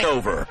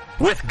Over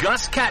with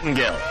Gus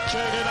Kattengill.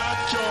 Check it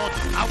out,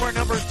 George. Hour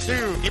number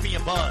 2. Give me a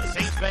buzz.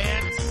 Saints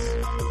fans,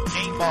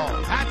 game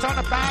ball. Hats on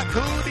the back.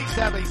 Who needs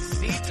to have a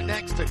seat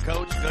next to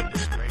Coach?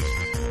 Goodness gracious.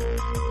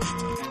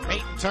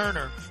 Peyton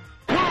Turner.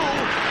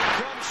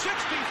 From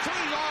 63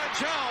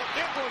 yards out,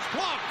 it was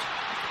blocked.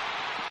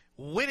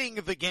 Winning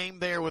the game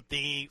there with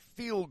the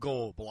field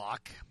goal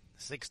block.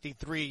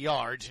 63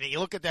 yards. And you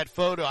look at that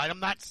photo. I'm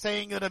not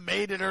saying that it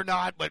made it or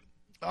not, but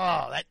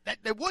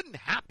that wouldn't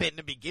happen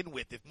to begin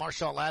with if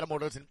Marshall Lattimore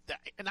doesn't.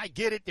 And I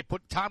get it, they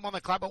put time on the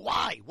clock, but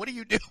why? What are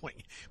you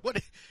doing?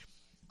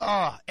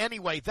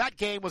 Anyway, that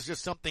game was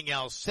just something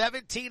else.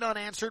 17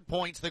 unanswered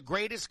points, the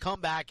greatest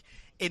comeback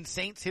in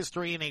Saints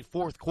history in a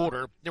fourth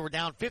quarter. They were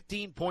down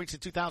 15 points in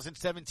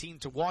 2017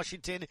 to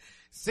Washington,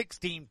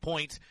 16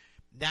 points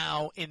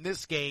now in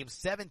this game,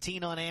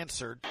 17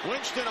 unanswered.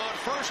 Winston on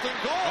first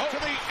and goal to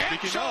the end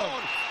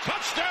zone.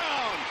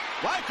 Touchdown,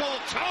 Michael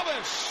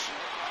Thomas.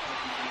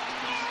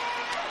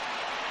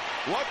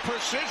 What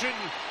precision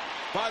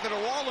by the New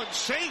Orleans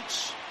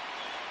Saints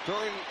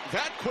during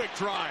that quick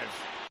drive.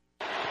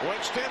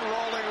 Winston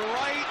rolling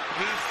right.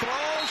 He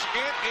throws.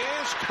 It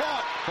is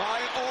caught by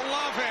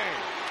Olave.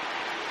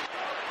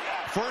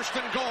 First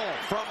and goal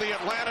from the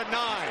Atlanta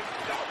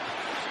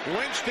 9.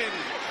 Winston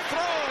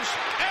throws.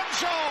 End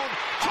zone.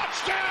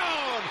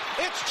 Touchdown.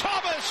 It's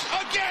Thomas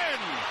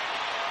again.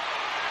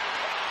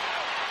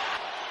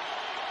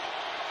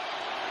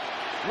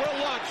 Will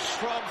Lutz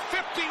from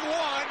 51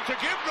 to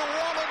give New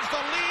Orleans the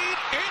lead.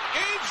 It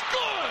is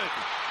good.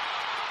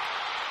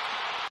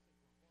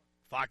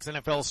 Fox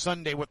NFL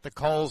Sunday with the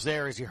calls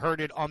there as you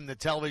heard it on the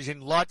television.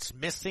 Lutz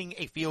missing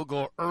a field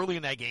goal early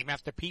in that game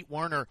after Pete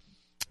Werner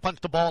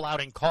punched the ball out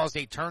and caused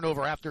a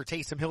turnover after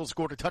Taysom Hill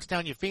scored a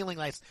touchdown. You're feeling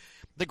like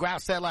the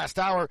Graf said last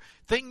hour,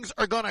 things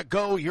are going to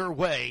go your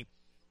way.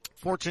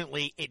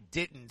 Fortunately, it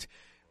didn't.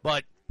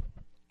 But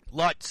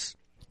Lutz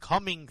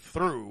coming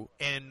through,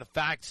 and the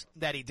fact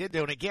that he did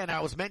though, and again, I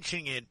was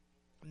mentioning it,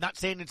 I'm not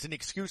saying it's an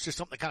excuse or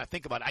something to kind of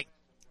think about. I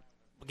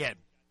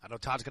know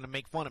Todd's going to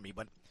make fun of me,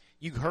 but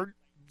you heard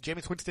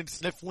Jameis Winston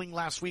sniffling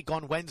last week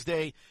on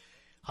Wednesday.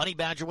 Honey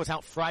Badger was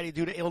out Friday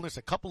due to illness.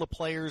 A couple of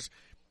players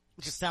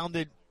just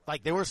sounded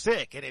like they were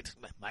sick, and it's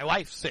my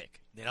wife's sick.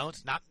 You know,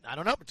 it's not, I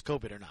don't know if it's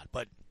COVID or not,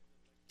 but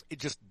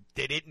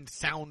they didn't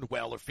sound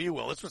well or feel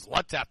well. This was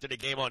Lutz after the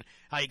game on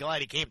how you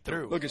glad he came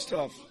through. Look, it's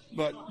tough,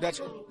 but that's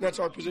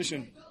our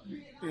position.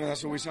 You know,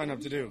 that's what we signed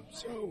up to do.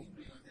 So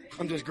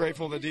I'm just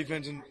grateful the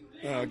defense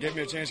gave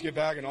me a chance to get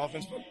back, and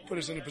offense put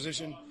us in a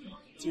position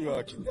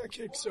to keep that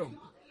kick. So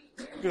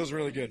it feels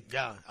really good.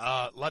 Yeah,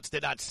 Lutz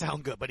did not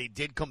sound good, but he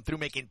did come through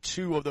making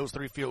 2 of those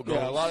 3 field goals.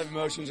 Yeah, a lot of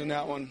emotions in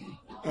that one.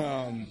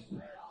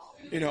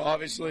 You know,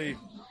 obviously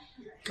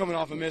coming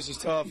off a miss is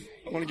tough.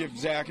 I want to give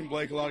Zach and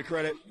Blake a lot of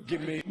credit,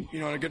 giving me,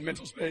 in a good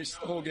mental space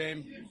the whole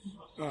game.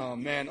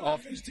 Man,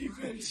 offense,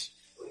 defense,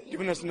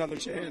 giving us another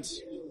chance.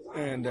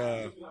 And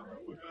I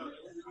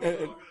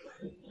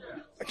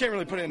can't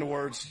really put it into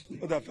words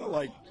what that felt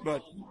like.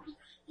 But,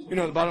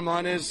 the bottom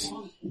line is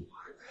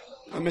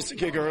I missed a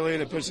kick early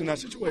and it puts us in that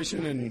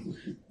situation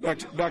and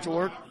back to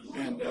work.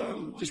 And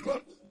just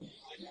glad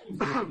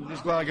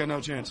I got no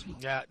chance.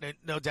 Yeah,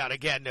 no doubt.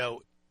 Again,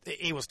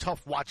 it was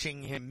tough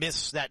watching him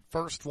miss that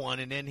first one,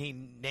 and then he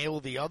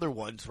nailed the other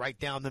ones right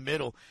down the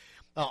middle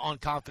on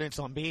confidence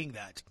on being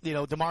that.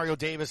 Demario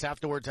Davis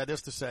afterwards had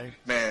this to say.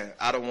 Man,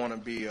 I don't want to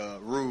be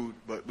rude,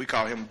 but we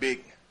call him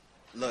Big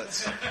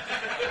Lutz.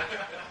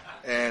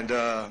 And,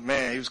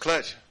 man, he was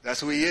clutch. That's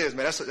who he is,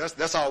 man.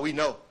 That's all we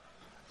know.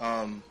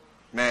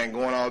 Man,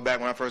 going all the way back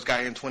when I first got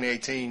here in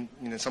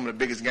 2018, some of the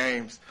biggest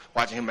games,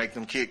 watching him make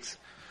them kicks,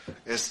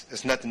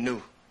 it's nothing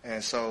new.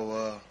 And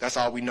so that's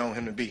all we know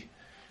him to be.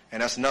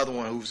 And that's another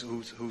one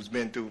who's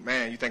been through.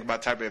 Man, you think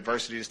about the type of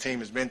adversity this team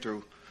has been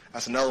through.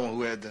 That's another one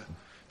who had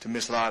to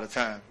miss a lot of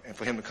time. And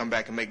for him to come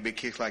back and make big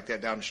kicks like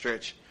that down the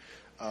stretch,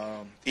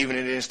 even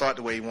if it didn't start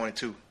the way he wanted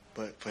to,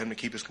 but for him to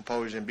keep his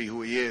composure and be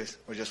who he is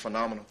was just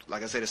phenomenal.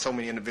 Like I said, there's so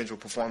many individual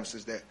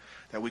performances that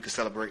we could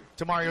celebrate.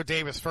 Demario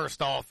Davis,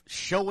 first off,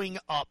 showing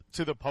up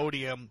to the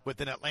podium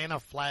with an Atlanta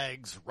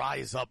Flags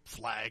Rise Up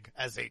flag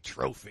as a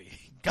trophy.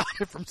 He got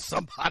it from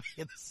somebody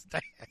in the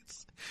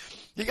stands.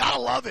 You gotta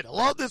love it. I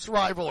love this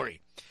rivalry.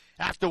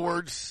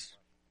 Afterwards,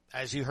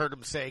 as you heard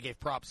him say, he gave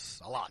props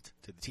a lot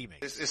to the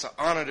teammates. It's an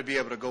honor to be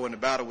able to go into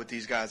battle with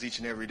these guys each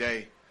and every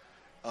day,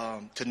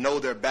 to know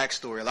their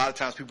backstory. A lot of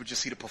times people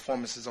just see the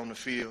performances on the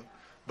field,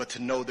 but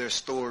to know their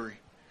story,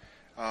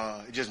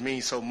 it just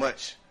means so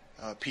much.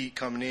 Pete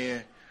coming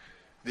in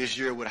this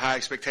year with high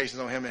expectations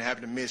on him and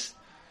having to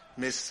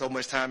miss so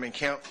much time in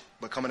camp,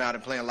 but coming out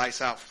and playing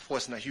lights out,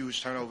 forcing a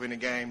huge turnover in the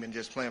game and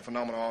just playing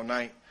phenomenal all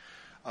night.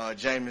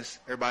 Jameis,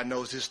 everybody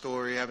knows his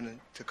story,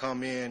 having to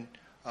come in,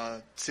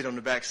 sit on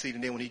the back seat,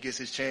 and then when he gets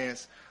his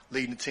chance,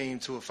 leading the team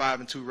to a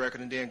 5-2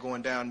 record, and then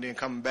going down and then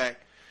coming back.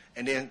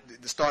 And then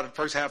the start of the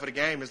first half of the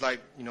game is like,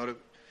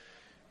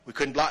 we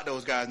couldn't block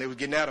those guys, and they were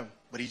getting at him,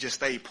 but he just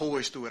stayed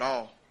poised through it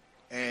all.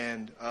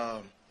 And,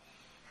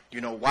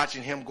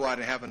 watching him go out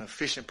and have an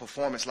efficient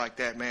performance like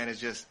that, man,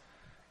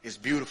 it's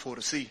beautiful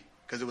to see.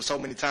 because there was so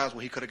many times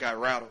where he could have got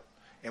rattled.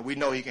 And we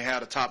know he can have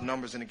the top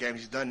numbers in the game.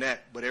 He's done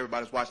that, but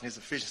everybody's watching his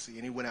efficiency,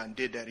 and he went out and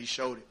did that. He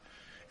showed it.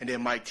 And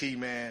then Mike T,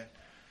 man,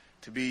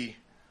 to be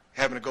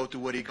having to go through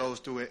what he goes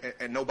through,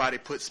 and nobody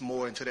puts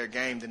more into their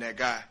game than that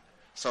guy.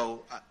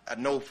 So I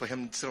know for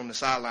him to sit on the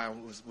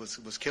sideline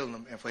was killing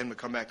him, and for him to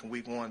come back in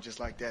week one just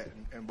like that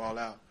and ball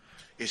out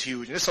is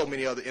huge. And there's so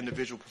many other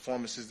individual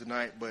performances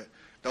tonight, but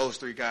those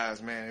three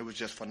guys, man, it was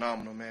just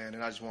phenomenal, man,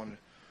 and I just wanted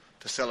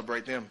to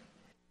celebrate them.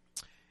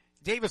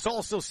 Davis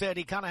also said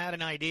he kind of had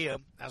an idea.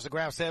 As the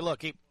graph said,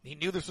 look, he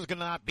knew this was going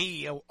to not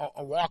be a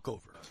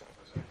walkover.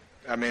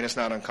 I mean, it's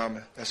not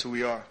uncommon. That's who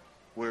we are.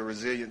 We're a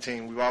resilient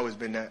team. We've always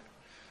been that.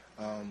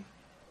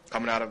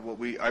 Coming out of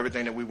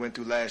everything that we went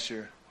through last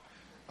year,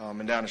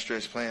 and down the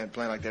stretch playing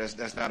like that,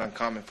 that's not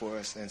uncommon for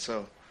us. And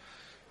so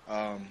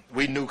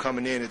we knew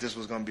coming in that this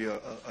was going to be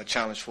a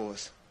challenge for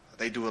us.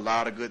 They do a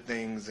lot of good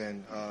things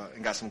and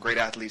got some great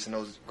athletes, and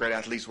those great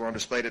athletes were on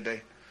display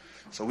today.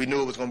 So we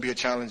knew it was going to be a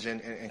challenge,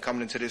 and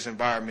coming into this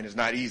environment is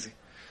not easy.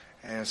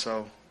 And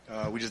so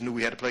we just knew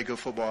we had to play good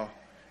football,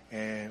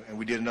 and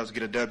we did enough to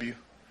get a W.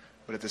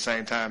 But at the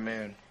same time,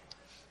 man,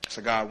 it's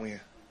a God win.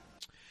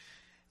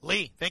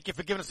 Lee, thank you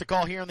for giving us a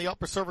call here on the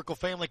Upper Cervical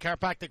Family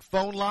Chiropractic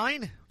phone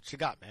line. What you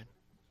got, man?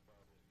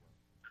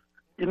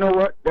 You know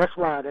what? That's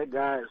why that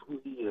guy is who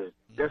he is.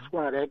 That's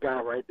why that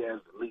guy right there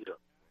is the leader.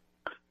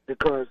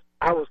 Because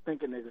I was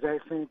thinking the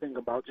exact same thing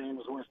about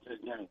Jameis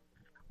Winston's game.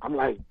 I'm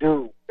like,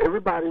 dude,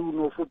 everybody who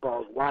knows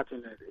football is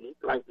watching it.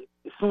 Like,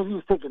 as soon as he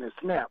was taking a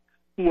snap,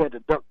 he had to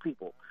duck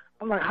people.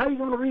 I'm like, how you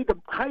gonna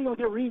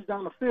get reads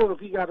down the field if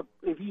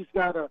he's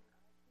gotta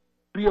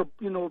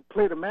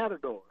play the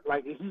matador?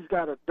 Like, if he's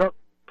gotta duck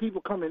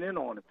people coming in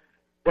on him.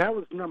 That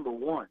was number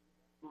one.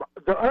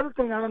 The other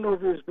thing, I don't know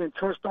if it's been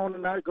touched on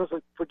tonight, because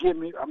forgive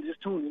me, I'm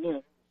just tuning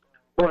in,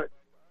 but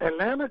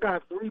Atlanta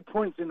got 3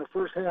 points in the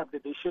first half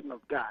that they shouldn't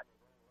have got.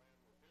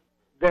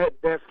 That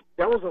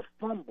was a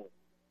fumble.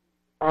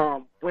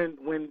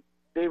 When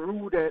they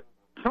ruled that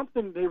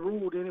something they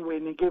ruled anyway,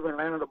 and they gave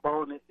Atlanta the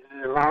ball and it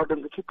allowed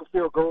them to kick a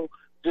field goal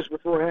just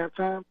before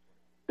halftime,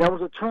 that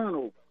was a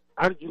turnover.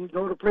 You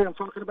know the play I'm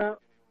talking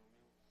about?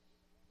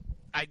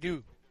 I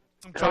do.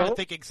 I'm trying to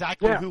think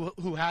exactly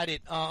who had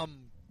it.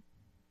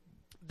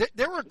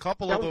 There were a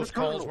couple of those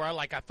calls where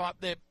I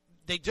thought that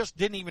they just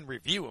didn't even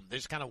review them. They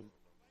just kind of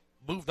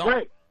moved on.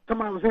 Right.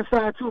 Somebody was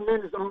inside 2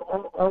 minutes.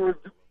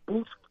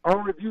 All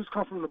reviews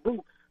come from the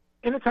booth.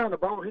 Anytime the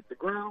ball hit the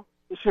ground,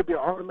 it should be an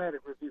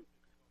automatic review.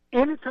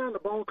 Anytime the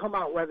ball come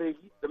out, whether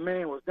the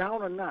man was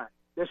down or not,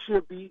 there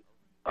should be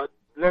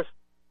let's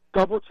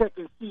double check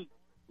and see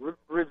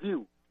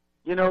review.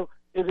 You know,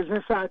 if it's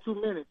inside 2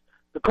 minutes,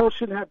 the coach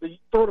shouldn't have to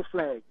throw the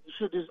flag. You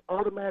should just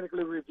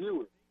automatically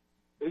review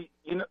it.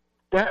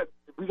 That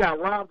we got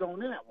robbed on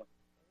that one.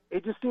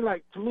 It just seemed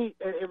like, to me,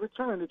 at every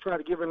turn they try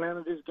to give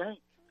Atlanta this game.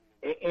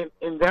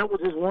 And that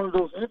was just one of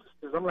those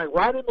instances. I'm like,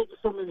 why are they making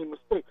so many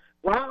mistakes?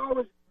 Why I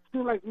always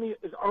feel like me,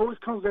 it always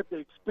comes at the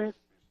expense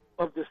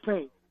of the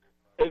Saints,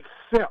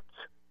 except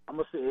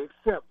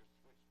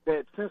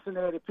that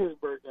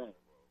Cincinnati-Pittsburgh game.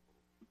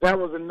 That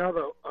was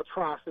another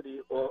atrocity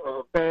or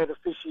a bad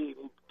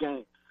officiating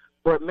game.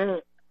 But,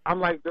 man, I'm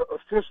like, the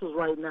officials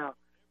right now,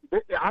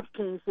 I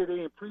can't say they're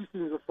in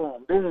preseason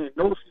form. They're in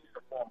no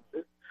season form.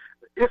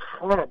 It's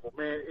horrible,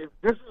 man. If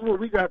this is what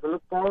we got to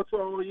look forward to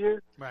all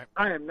year, right,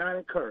 I am not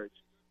encouraged.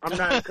 I'm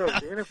not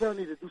encouraged. The NFL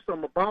needs to do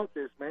something about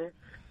this, man,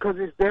 because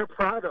it's their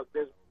product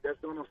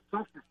that's going to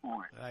suffer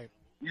for it. Right.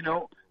 You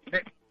know,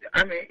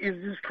 I mean,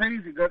 it's just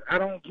crazy because I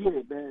don't get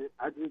it, man.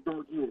 I just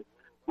don't get it.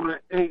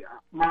 But, hey,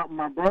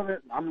 my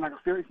brother, I'm not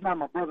going to say it's not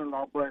my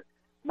brother-in-law, but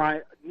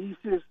my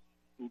niece's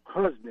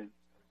husband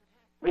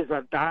is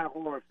a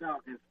diehard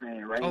Falcons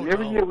fan, right? And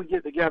every year we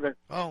get together.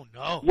 Oh,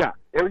 no. Yeah,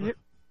 every year.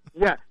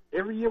 Yeah,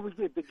 every year we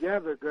get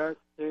together, Gus,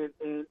 and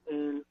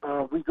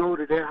we go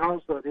to their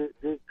house or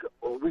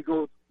we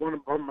go to one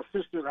of my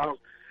sister's house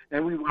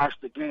and we watch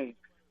the game.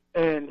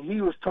 And he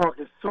was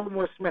talking so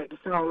much smack. He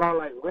sounded a lot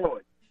like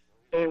Roy.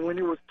 And when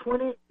it was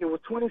 26-10,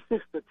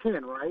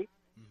 right?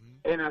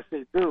 Mm-hmm. And I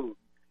said, dude,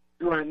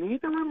 do I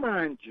need to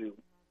remind you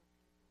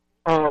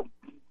that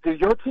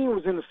your team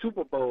was in the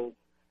Super Bowl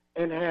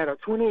and had a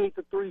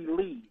 28-3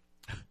 lead?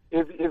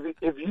 If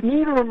you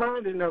need a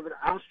reminding of it,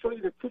 I'll show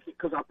you the ticket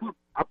because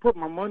I put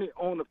my money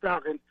on the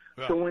Falcons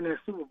to win that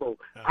Super Bowl.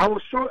 Yeah.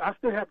 I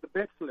still have the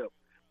bet slip.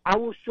 I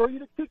will show you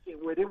the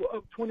ticket where they were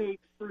up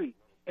 28-3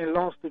 and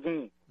lost the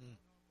game. Mm.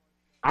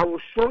 I will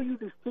show you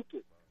this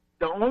ticket.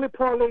 The only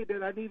parlay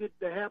that I needed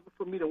to happen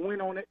for me to win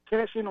on it,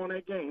 cash in on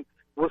that game,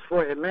 was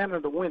for Atlanta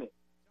to win it.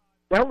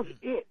 That was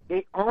it.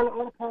 All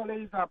the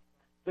parlays,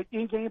 the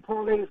in-game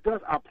parlays,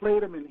 Gus, I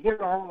played them and hit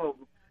all of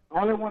them. The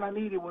only one I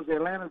needed was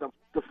Atlanta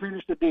to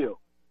finish the deal,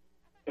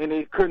 and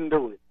they couldn't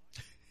do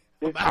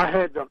it. I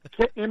had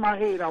in my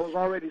head, I was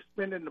already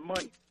spending the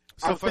money.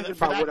 So for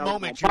that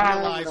moment, you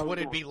realized what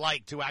it'd be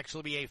like to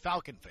actually be a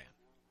Falcon fan.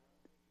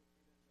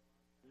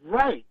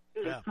 Right.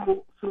 Yeah.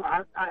 So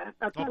I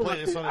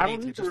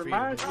don't need to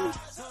remind you.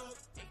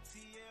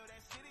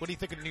 What do you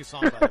think of the new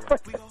song, by the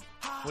way?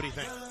 What do you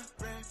think?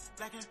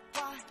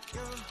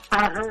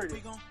 I heard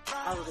it.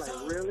 I was like,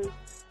 really?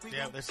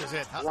 Yeah, this is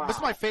it. Wow. This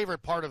is my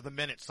favorite part of the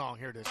minute song.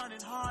 Here it is. Running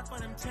hard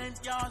for them 10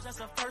 yards, that's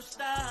a first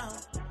down.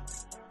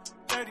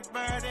 30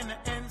 bird in the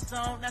end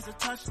zone, that's a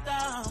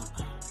touchdown.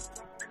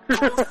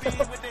 Full speed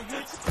with the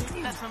hits,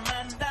 that's a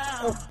man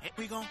down.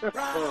 We gon'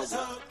 rise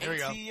up. Here we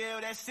go.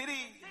 ATL, that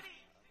city.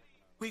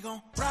 We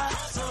gon'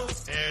 rise up.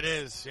 There it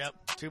is. Yep.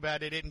 Too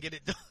bad they didn't get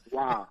it done.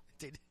 Wow.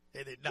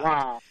 They did not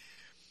Wow.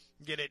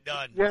 get it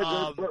done.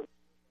 Yeah,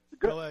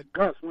 go ahead.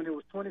 Gus, when it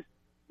was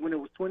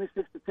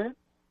 26-10,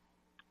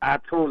 I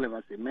told him, I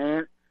said,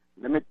 man,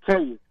 let me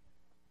tell you,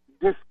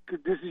 this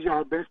is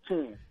your best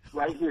chance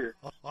right here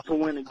to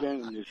win a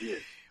game this year.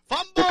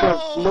 Fumble!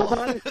 Because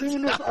nobody's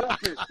seen this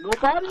offense.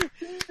 Nobody's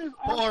seen this offense.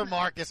 Poor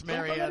Marcus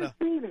Mariota. Nobody's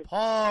seen it.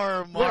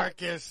 Poor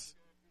Marcus.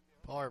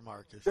 Poor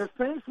Marcus. The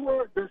Saints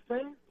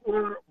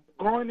were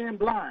going in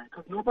blind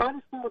because nobody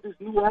saw this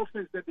new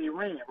offense that they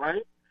ran,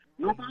 right?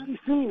 Nobody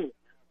seen it.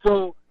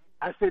 So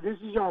I said, this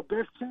is your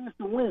best chance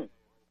to win.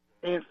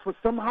 And for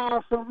some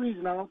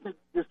reason, I don't think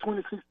this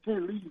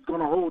 26-10 lead is going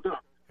to hold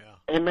up. Yeah.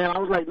 And, man, I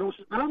was like, no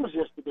Nostradamus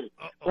yesterday.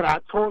 But I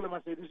told him,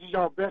 I said, this is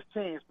your best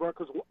chance, bro,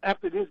 because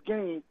after this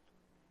game,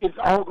 it's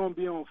all going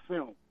to be on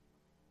film.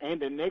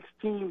 And the next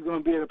team is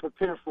going to be able to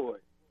prepare for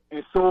it,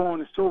 and so on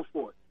and so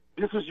forth.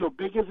 This was your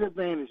biggest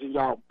advantage, and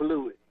y'all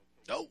blew it.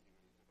 No.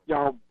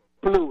 Y'all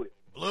blew it.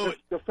 Blew it.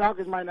 The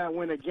Falcons might not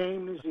win a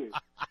game this year.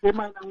 They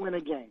might not win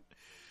a game.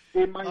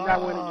 They might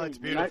not win a game. It's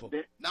beautiful.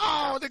 Right?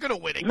 No, they're going to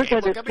win a Look game.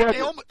 at Look, the I mean,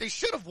 schedule. they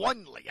should have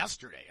won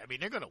yesterday. I mean,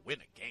 they're going to win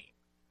a game.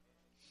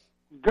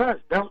 Gus,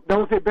 that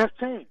was their best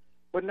chance.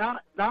 But now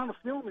the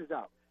film is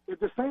out. If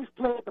the Saints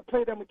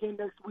play them again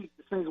next week,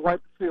 the Saints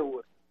wipe the field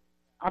with them.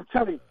 I'm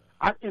telling you.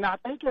 I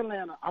thank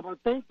Atlanta. I'm going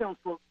to thank them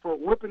for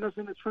whipping us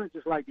in the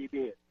trenches like they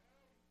did.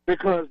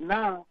 Because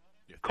now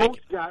Coach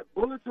got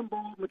bulletin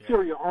board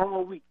material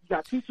all week. You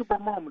got teachable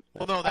moments.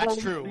 Well, no, that's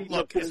true.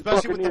 Look,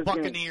 especially with the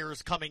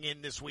Buccaneers coming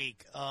in this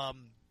week,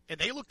 and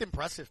they looked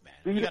impressive, man.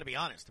 You got to be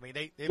honest. I mean,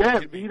 they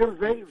Vita Vey,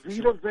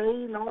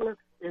 and all that.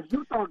 If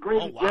you thought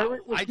Grady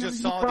Jarrett was I just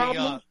saw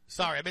the.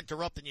 Sorry, I'm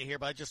interrupting you here,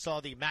 but I just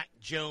saw the Mac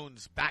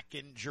Jones back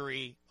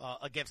injury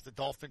against the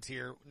Dolphins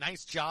here.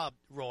 Nice job,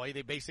 Roy.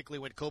 They basically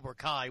went Cobra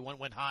Kai. One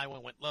went high,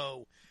 one went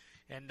low,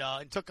 and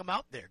took him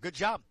out there. Good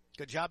job.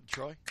 Good job,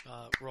 Troy.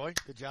 Roy,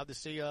 good job to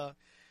see your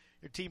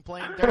team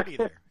playing dirty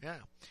there. Yeah.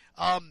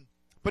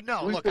 But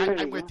no, look,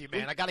 I'm with you,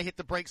 man. I got to hit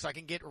the brakes so I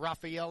can get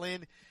Raphael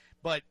in.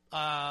 But,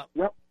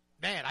 yep.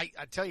 Man, I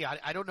tell you,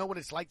 I don't know what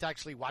it's like to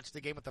actually watch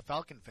the game with the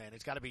Falcon fan.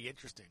 It's got to be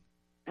interesting.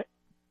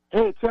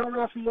 Hey, tell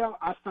Raphael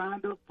I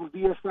signed up for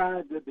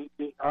VSI,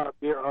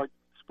 their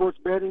sports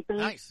betting thing.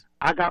 Nice.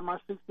 I got my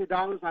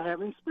 $60. I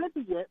haven't spent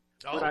it yet,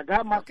 but I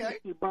got my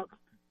 $60.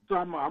 So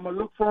I'm gonna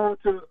look forward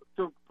to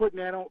putting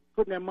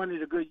that money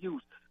to good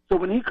use. So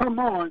when he come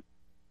on,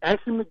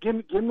 ask him to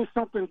give me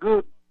something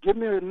good. Give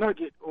me a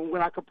nugget on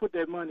when I can put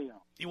that money on.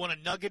 You want a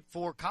nugget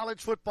for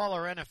college football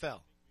or NFL?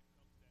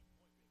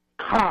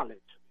 College.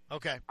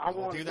 Okay,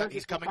 I'll do that.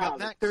 He's coming up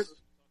next.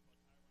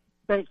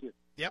 Thank you.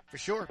 Yep, for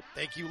sure.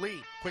 Thank you,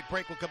 Lee. Quick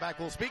break. We'll come back.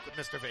 We'll speak with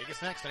Mr.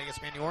 Vegas next on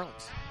ESPN New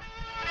Orleans.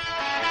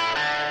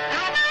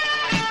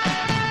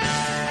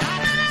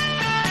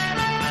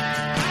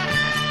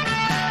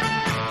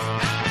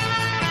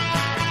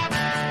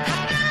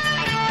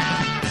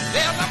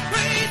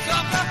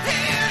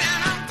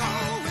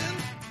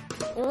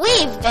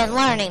 We've been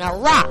learning a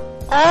lot.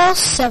 All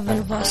 7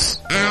 of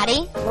us.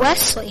 Addie,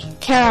 Wesley,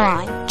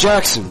 Caroline,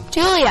 Jackson,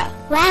 Julia,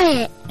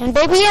 Wyatt, and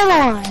baby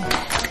Evelyn.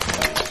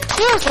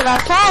 Here's what our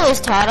fathers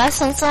taught us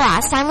since the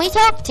last time we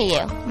talked to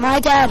you. My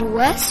dad,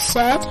 Wes,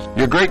 said,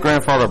 your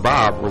great-grandfather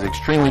Bob was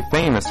extremely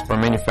famous for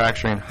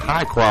manufacturing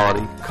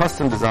high-quality,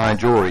 custom-designed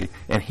jewelry,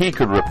 and he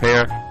could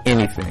repair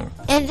anything.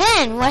 And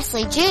then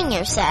Wesley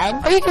Jr.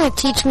 said, are you going to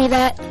teach me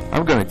that?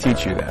 I'm going to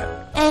teach you that.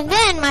 And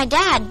then my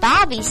dad,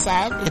 Bobby,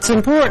 said, it's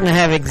important to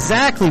have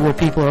exactly what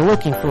people are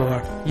looking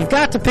for. You've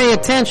got to pay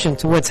attention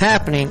to what's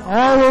happening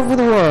all over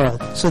the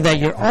world so that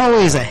you're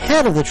always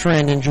ahead of the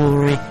trend in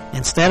jewelry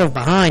instead of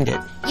behind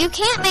it. You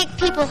can't make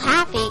people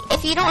happy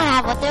if you don't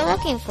have what they're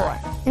looking for.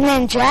 And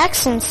then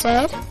Jackson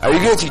said, are you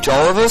going to teach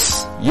all of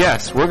us?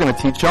 Yes, we're going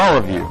to teach all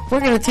of you. We're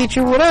going to teach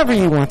you whatever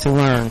you want to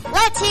learn.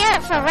 Let's hear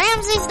it for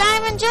Ramsey's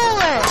Diamond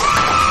Jewelers.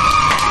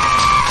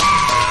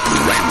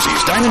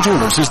 Ramsey's Diamond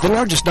Jewelers is the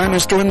largest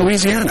diamond store in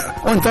Louisiana,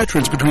 on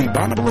Veterans between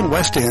Bonneville and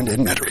West End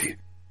in Metairie.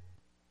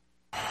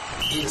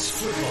 It's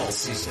football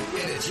season,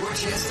 and it's your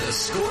chance to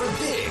score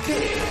big.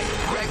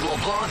 Greg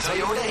LeBlanc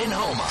Toyota in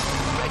Houma.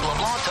 Greg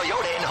LeBlanc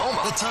Toyota in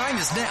Houma. The time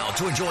is now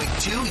to enjoy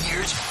 2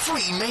 years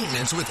free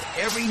maintenance with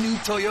every new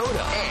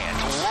Toyota and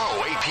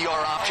low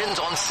APR options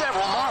on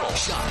several models.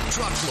 Shop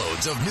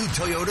truckloads of new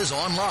Toyotas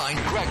online,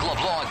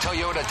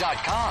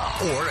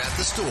 GregLeBlancToyota.com, or at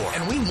the store.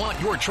 And we want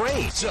your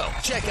trade, so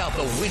check out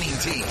the winning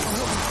team.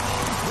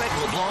 Greg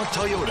LeBlanc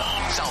Toyota,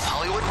 South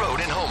Hollywood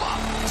Road in Houma.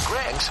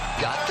 Greg's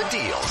got the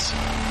deals.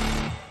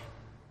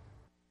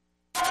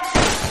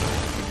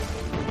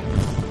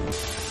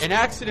 And An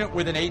accident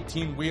with an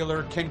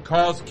 18-wheeler can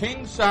cause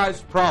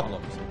king-sized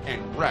problems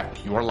and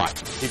wreck your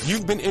life. If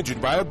you've been injured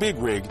by a big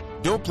rig,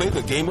 don't play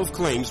the game of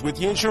claims with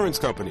the insurance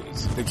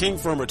companies. The King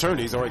Firm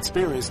attorneys are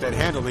experienced at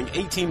handling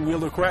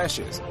 18-wheeler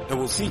crashes and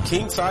will see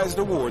king-sized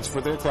awards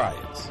for their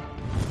clients.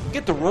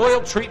 Get the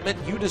royal treatment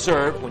you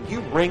deserve when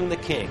you ring the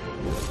King.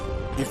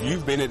 If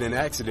you've been in an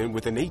accident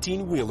with an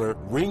 18-wheeler,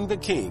 ring the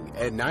King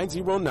at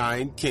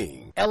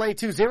 909-KING. LA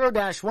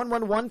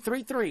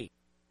 20-11133.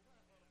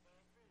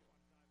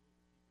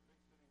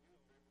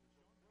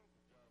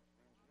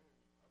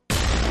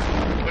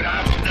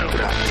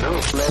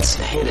 Let's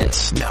hit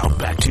it. Now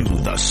back to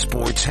the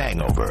Sports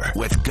Hangover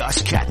with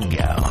Gus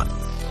Kattengell.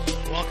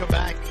 Welcome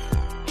back.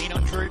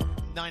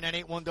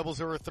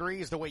 800-998-1003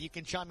 is the way you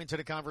can chime into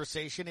the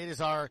conversation. It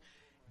is our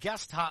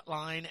guest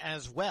hotline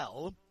as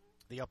well.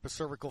 The Upper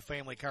Cervical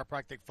Family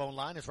Chiropractic phone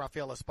line as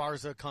Rafael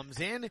Esparza comes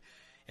in.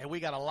 And we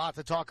got a lot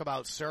to talk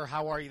about, sir.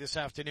 How are you this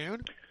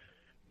afternoon?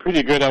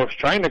 Pretty good. I was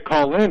trying to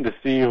call in to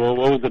see what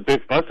was the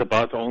big fuss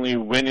about, only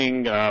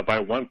winning by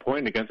 1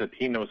 point against a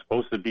team that was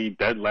supposed to be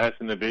dead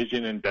last in the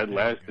division and dead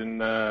last in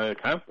the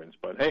conference.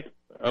 But, hey,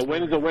 a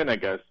win is a win, I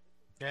guess.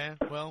 Yeah,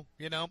 well,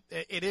 you know,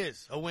 it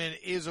is. A win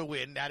is a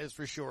win, that is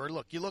for sure.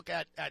 Look, you look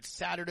at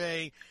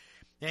Saturday,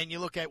 and you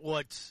look at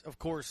what, of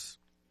course,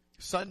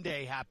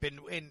 Sunday happened,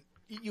 and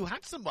you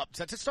had some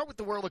upsets. Let's start with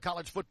the world of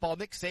college football.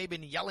 Nick Saban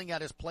yelling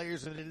at his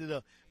players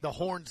and the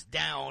horns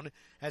down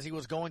as he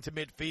was going to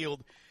midfield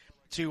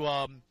to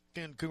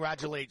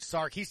congratulate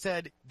Sark. He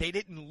said they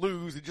didn't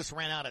lose, they just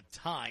ran out of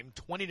time.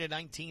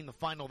 20-19 the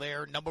final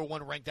there. Number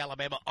 1 ranked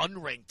Alabama,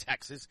 unranked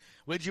Texas.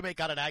 What did you make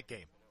out of that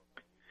game?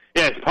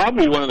 Yeah, it's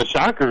probably one of the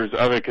shockers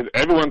of it because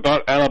everyone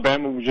thought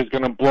Alabama was just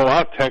going to blow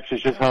out Texas,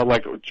 just how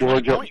like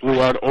Georgia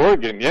blew out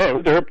Oregon. Yeah,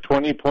 they're a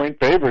 20-point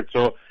favorite,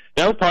 so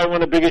that was probably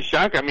one of the biggest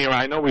shocks. I mean,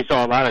 I know we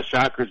saw a lot of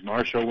shockers,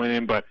 Marshall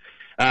winning, but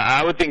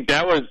I would think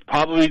that was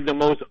probably the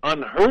most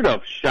unheard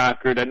of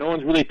shocker that no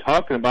one's really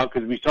talking about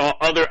because we saw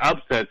other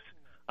upsets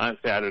on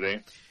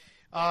Saturday.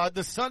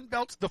 The Sun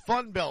Belt's the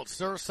Fun Belt,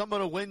 sir. Some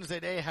of the wins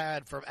that they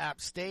had from App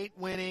State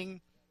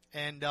winning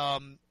and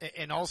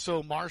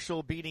also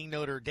Marshall beating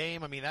Notre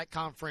Dame. I mean, that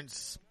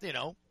conference, you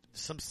know,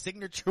 some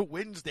signature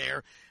wins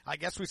there. I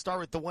guess we start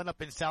with the one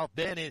up in South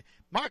Bend. And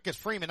Marcus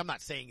Freeman, I'm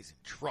not saying he's in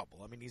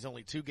trouble. I mean, he's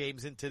only 2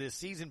 games into this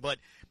season, but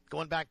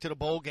going back to the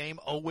bowl game,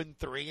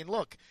 0-3. And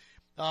look,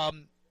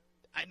 I'm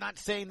not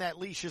saying that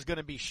leash is going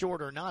to be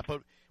short or not,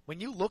 but when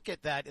you look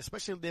at that,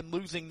 especially them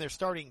losing their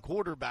starting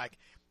quarterback,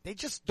 they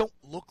just don't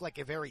look like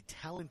a very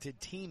talented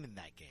team in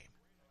that game.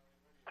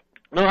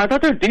 No, I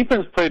thought their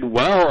defense played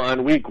well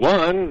on week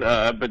 1,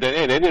 but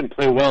they didn't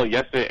play well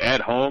yesterday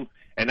at home.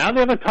 And now they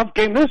have a tough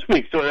game this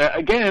week. So,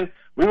 again,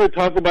 we were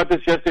talking about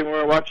this yesterday when we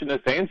were watching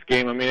the Saints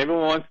game. I mean,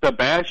 everyone wants to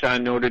bash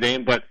on Notre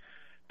Dame, but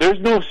there's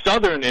no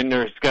Southern in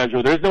their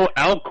schedule. There's no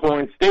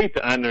Alcorn State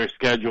on their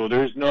schedule.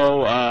 There's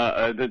no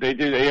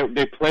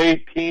they play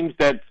teams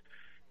that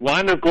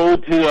want to go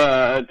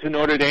to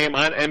Notre Dame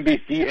on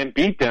NBC and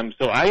beat them.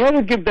 So I have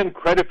to give them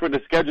credit for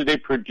the schedule they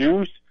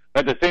produce.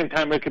 But at the same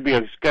time, it could be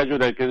a schedule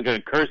that is going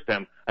to curse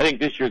them. I think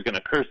this year is going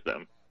to curse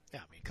them. Yeah,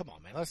 I mean, come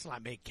on, man. Let's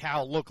not make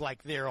Cal look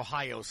like they're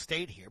Ohio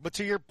State here. But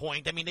to your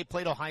point, I mean, they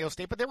played Ohio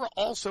State, but they were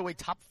also a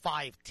top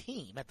 5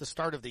 team at the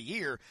start of the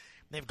year.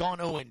 They've gone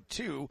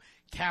 0-2.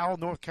 Cal,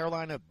 North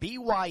Carolina,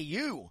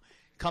 BYU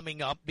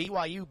coming up.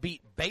 BYU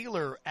beat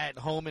Baylor at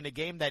home in a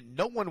game that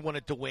no one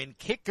wanted to win.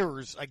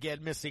 Kickers,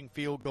 again, missing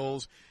field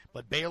goals.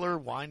 But Baylor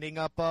winding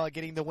up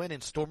getting the win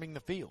and storming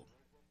the field.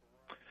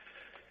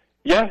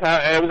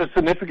 Yeah, it was a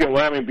significant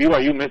one. I mean,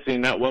 BYU missing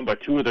not one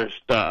but 2 of their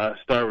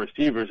star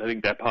receivers. I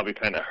think that probably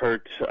kind of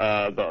hurt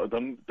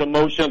the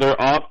motion of their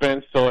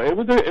offense. So it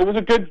was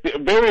a good,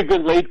 very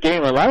good late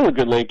game. A lot of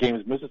good late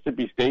games.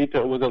 Mississippi State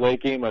was a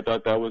late game. I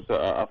thought that was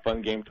a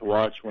fun game to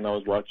watch when I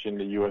was watching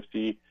the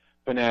UFC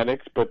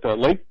Fanatics. But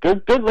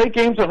good late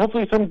games, and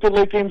hopefully some good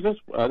late games this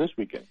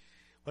weekend.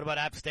 What about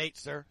App State,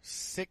 sir?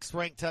 6th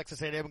ranked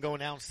Texas A&M going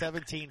down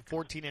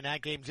 17-14 in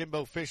that game.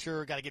 Jimbo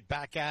Fisher got to get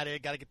back at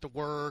it. Got to get to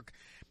work.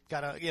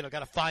 Got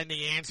to find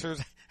the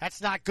answers.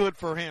 That's not good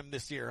for him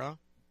this year, huh?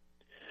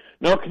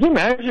 No, can you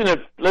imagine if,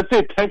 let's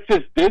say,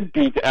 Texas did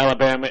beat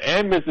Alabama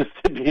and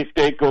Mississippi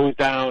State goes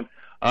down?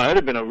 It would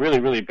have been a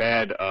really, really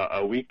bad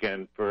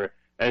weekend for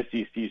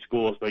SEC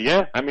schools. But,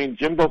 yeah, I mean,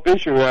 Jimbo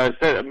Fisher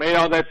made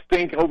all that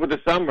stink over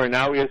the summer.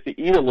 Now he has to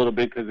eat a little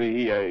bit because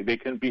they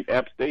couldn't beat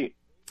App State.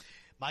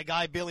 My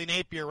guy Billy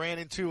Napier ran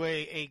into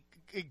a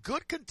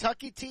good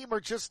Kentucky team or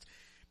just –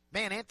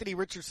 man, Anthony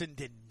Richardson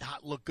did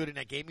not look good in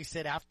that game. He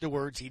said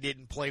afterwards he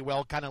didn't play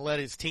well, kind of let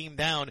his team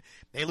down.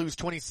 They lose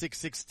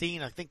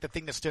 26-16. I think the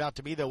thing that stood out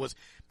to me, though, was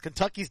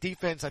Kentucky's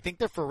defense. I think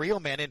they're for real,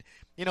 man. And,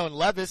 you know, and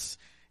Levis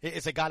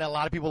is a guy that a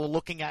lot of people are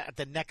looking at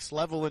the next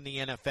level in the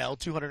NFL,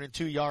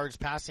 202 yards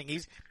passing.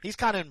 He's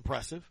kind of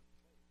impressive.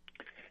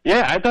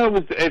 Yeah, I thought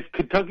if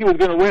Kentucky was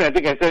going to win, I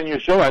think I said in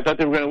your show, I thought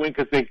they were going to win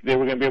because they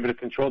were going to be able to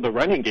control the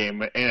running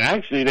game. And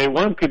actually, they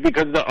won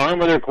because of the arm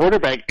of their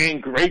quarterback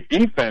and great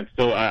defense.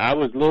 So I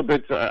was a little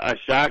bit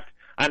shocked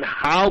on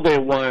how they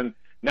won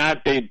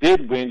not they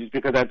did win, just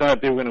because I thought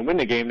if they were going to win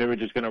the game, they were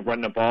just going to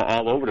run the ball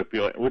all over the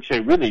field, which they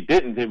really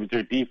didn't. It was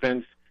their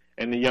defense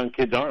and the young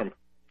kid's arm.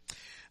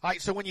 All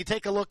right, so when you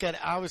take a look at,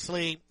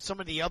 obviously, some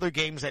of the other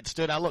games that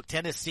stood out, look,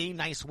 Tennessee,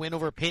 nice win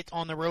over Pitt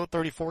on the road,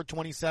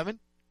 34-27.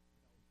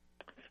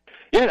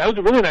 Yeah, that was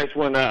a really nice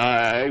one.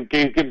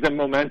 It gives them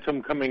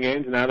momentum coming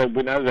in. Now that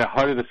the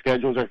heart of the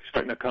schedules are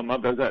starting to come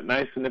up, that was a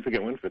nice,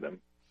 significant win for them.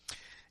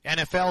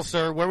 NFL,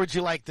 sir, where would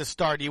you like to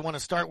start? Do you want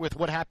to start with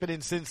what happened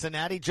in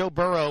Cincinnati? Joe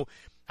Burrow,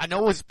 I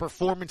know his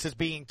performance is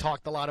being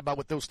talked a lot about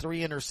with those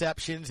 3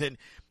 interceptions, and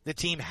the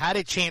team had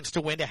a chance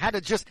to win. They had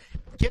to just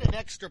get an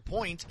extra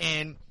point,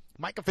 and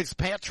Micah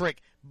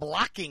Fitzpatrick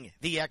blocking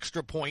the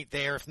extra point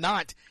there. If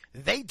not,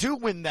 they do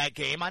win that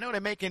game. I know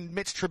they're making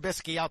Mitch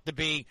Trubisky out to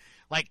be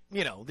like,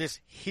 this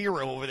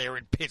hero over there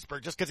in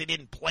Pittsburgh just because he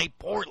didn't play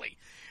poorly.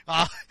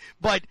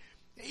 But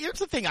here's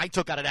the thing I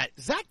took out of that.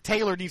 Zach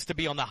Taylor needs to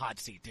be on the hot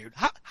seat, dude.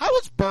 How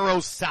is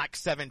Burrow sacked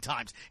 7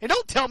 times? And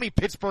don't tell me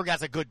Pittsburgh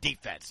has a good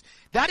defense.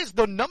 That is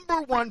the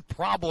number one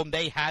problem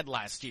they had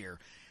last year.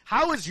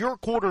 How is your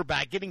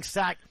quarterback getting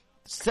sacked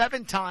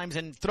 7 times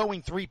and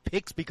throwing 3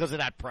 picks because of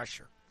that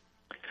pressure?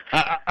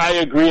 I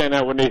agree on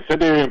that. When they said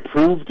they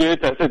improved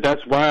it, I said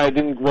that's why I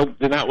did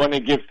not want to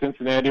give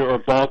Cincinnati or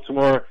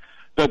Baltimore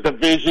the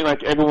division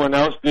like everyone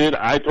else did.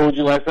 I told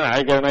you last night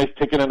I got a nice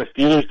ticket on the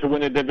Steelers to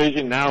win the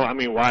division. Now,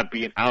 why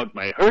being out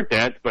might hurt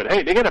that, but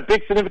hey, they got a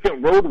big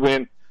significant road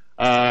win,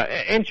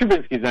 and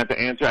Trubisky's not the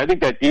answer. I think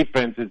that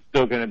defense is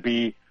still going to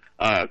be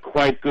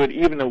quite good,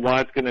 even though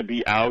Watt's going to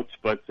be out,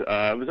 but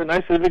it was a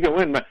nice significant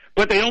win.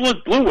 But they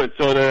almost blew it,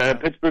 so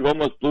Pittsburgh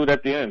almost blew it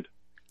at the end.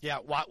 Yeah,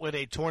 Watt with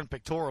a torn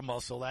pectoral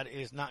muscle. That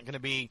is not going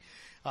to be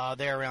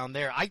there around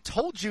there. I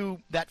told you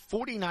that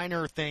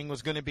 49er thing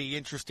was going to be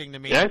interesting to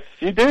me. Yes,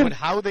 you did. With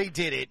how they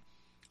did it.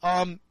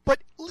 But,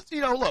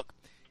 look,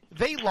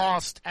 they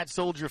lost at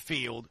Soldier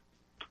Field,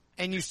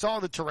 and you saw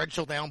the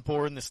torrential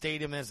downpour in the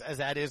stadium as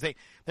that is.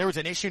 There was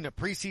an issue in the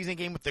preseason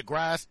game with the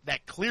grass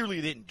that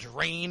clearly didn't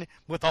drain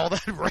with all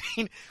that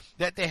rain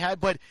that they had.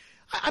 But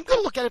I'm going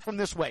to look at it from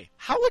this way.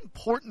 How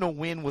important a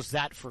win was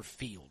that for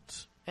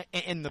Fields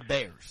and the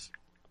Bears?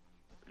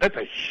 That's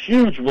a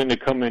huge win to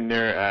come in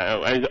there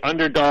as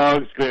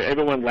underdogs.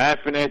 Everyone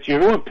laughing at you.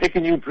 Everyone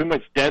picking you pretty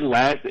much dead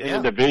last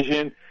in the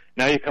division.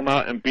 Now you come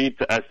out and beat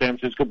San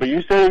Francisco. But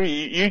you said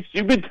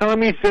you've been telling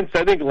me since,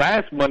 I think,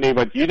 last Monday,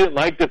 but you didn't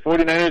like the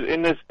 49ers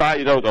in this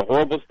spot. It was a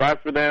horrible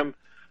spot for them.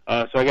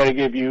 So I got to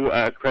give you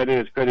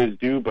credit as credit is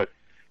due. But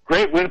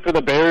great win for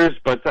the Bears.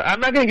 But I'm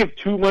not going to give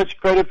too much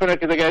credit for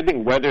that because I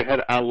think weather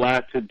had a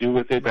lot to do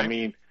with it.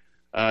 Right.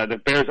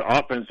 The Bears'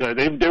 offense,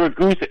 they were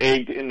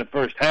goose-egged in the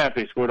first half.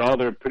 They scored all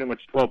their pretty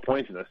much 12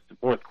 points in the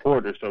fourth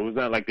quarter, so it was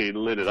not like they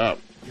lit it up.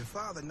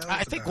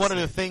 I think one of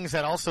the things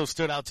that also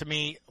stood out to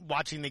me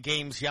watching the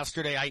games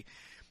yesterday, I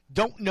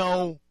don't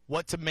know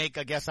what to make,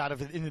 I guess, out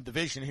of it in the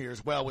division here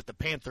as well with the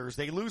Panthers.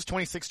 They lose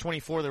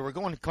 26-24. They were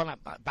going kind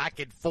of back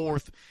and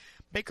forth.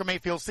 Baker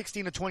Mayfield,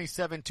 16-27,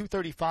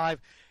 235,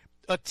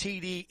 a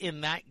TD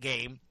in that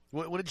game.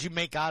 What did you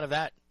make out of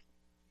that?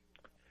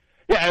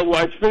 Yeah,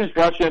 I finished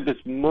watching it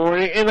this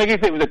morning, and like I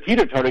said, it was a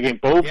teeter-totter game.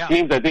 Both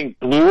teams, I think,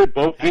 blew it.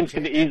 Both teams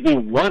could easily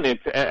won it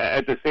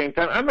at the same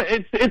time.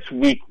 It's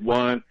week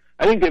 1.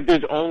 I think if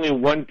there's only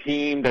one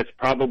team that's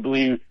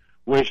probably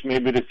wished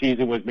maybe the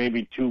season was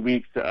maybe 2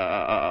 weeks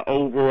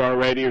over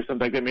already or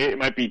something like that, maybe it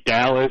might be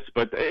Dallas,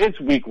 but it's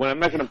week 1. I'm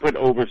not going to put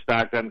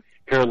overstock on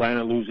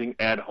Carolina losing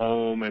at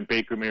home and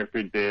Baker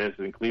Mayfield this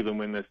and Cleveland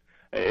win this.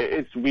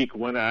 It's week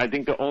 1. I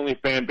think the only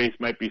fan base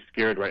might be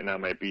scared right now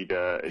might be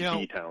the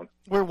D-Town.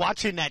 We're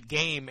watching that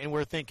game, and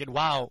we're thinking,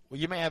 wow,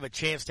 you may have a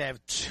chance to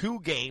have 2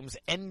 games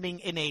ending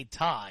in a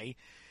tie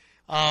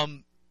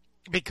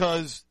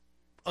because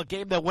a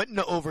game that went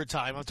into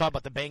overtime, I'm talking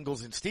about the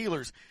Bengals and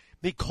Steelers,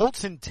 the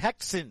Colts and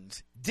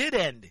Texans did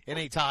end in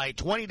a tie,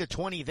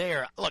 20-20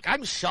 there. Look,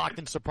 I'm shocked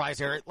and surprised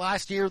there.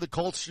 Last year, the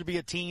Colts should be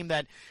a team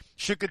that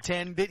should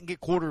contend, didn't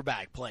get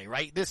quarterback play,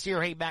 right? This year,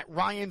 hey, Matt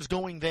Ryan's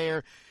going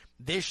there.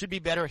 This should be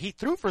better. He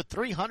threw for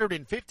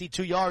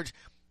 352 yards,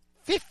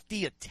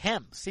 50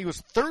 attempts. He was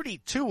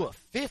 32 of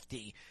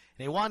 50,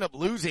 and they wound up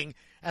losing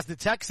as the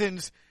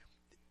Texans,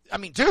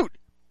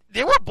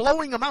 they were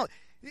blowing them out.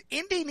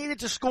 Indy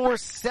needed to score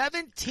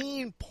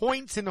 17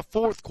 points in the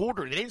fourth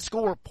quarter. They didn't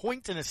score a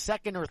point in the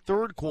second or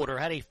third quarter,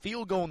 had a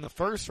field goal in the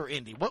first for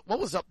Indy. What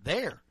was up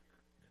there?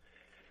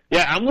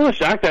 Yeah, I'm a little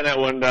shocked on that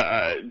one,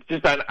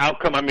 just on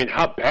outcome.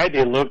 How bad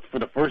they looked for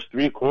the first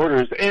 3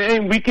 quarters.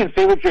 And we can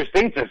say what your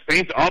Saints. The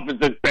Saints offense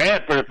is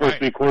bad for the first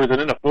 3 quarters,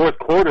 and in the fourth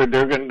quarter,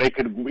 they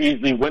could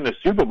easily win the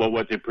Super Bowl,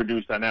 what they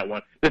produced on that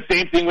one. The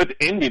same thing with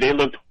Indy. They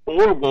looked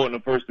horrible in the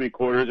first 3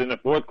 quarters. In the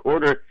fourth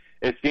quarter,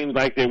 it seemed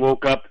like they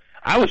woke up.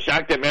 I was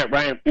shocked that Matt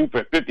Ryan threw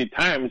for 50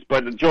 times,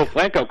 but Joe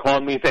Flacco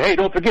called me and said, hey,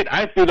 don't forget,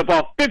 I threw the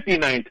ball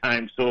 59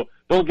 times, so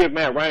don't give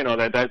Matt Ryan all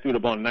that. I threw the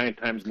ball 9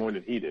 times more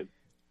than he did.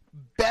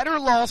 Better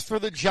loss for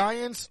the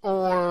Giants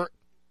or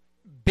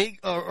big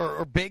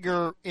or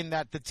bigger in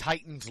that the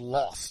Titans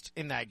lost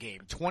in that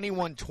game.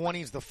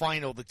 21-20 is the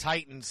final. The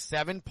Titans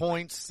 7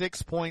 points,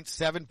 6 points,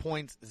 7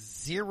 points,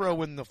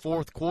 0 in the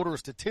fourth quarter.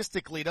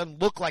 Statistically, it doesn't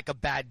look like a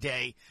bad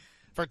day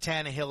for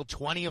Tannehill.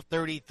 20 of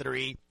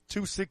 33,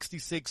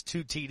 266,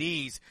 2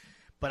 TDs.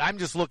 But I'm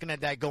just looking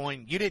at that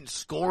going, you didn't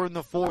score in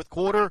the fourth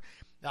quarter.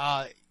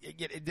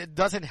 It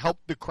doesn't help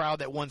the crowd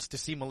that wants to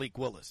see Malik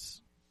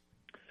Willis.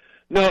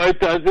 No, it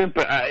doesn't,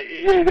 but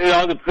it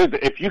all depends.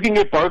 If you can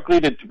get Barkley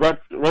to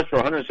rush for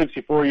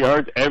 164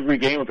 yards every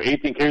game with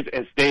 18 carries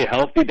and stay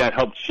healthy, that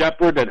helped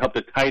Shepard, that helped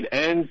the tight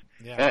ends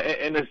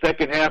in the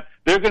second half.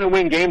 They're going to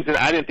win games that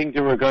I didn't think they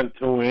were going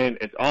to win.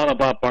 It's all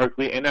about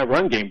Barkley and that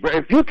run game.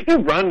 If you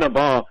can run the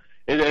ball,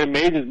 it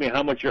amazes me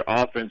how much your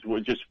offense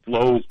just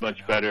flows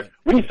much better.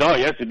 We saw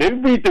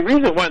yesterday. The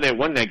reason why they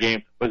won that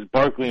game was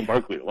Barkley and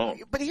Barkley alone.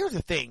 But here's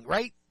the thing,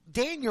 right?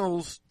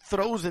 Daniels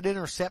throws an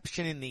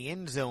interception in the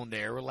end zone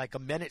there with like a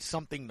minute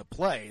something to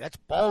play. That's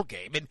ball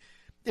game. And,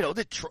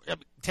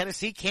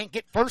 Tennessee can't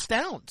get first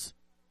downs.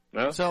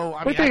 No. So,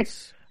 I mean,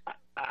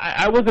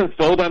 I wasn't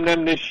sold on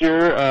them this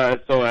year,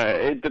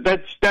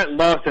 that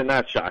loss did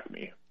not shock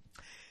me.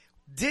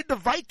 Did the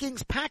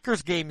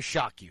Vikings-Packers game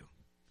shock you?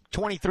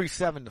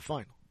 23-7 the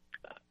final.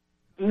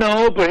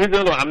 No, but here's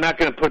another one. I'm not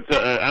going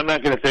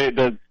to say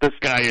the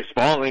sky is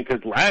falling,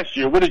 because last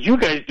year, what did you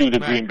guys do to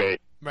Green Bay?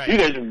 Right. You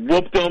guys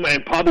whooped them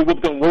and probably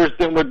whooped them worse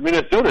than what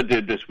Minnesota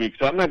did this week.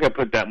 So I'm not going to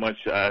put that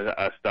much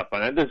stuff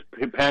on it. This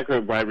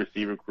Packer wide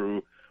receiver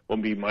crew will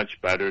be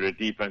much better. The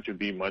defense would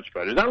be much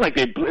better. It's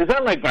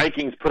not like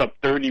Vikings put up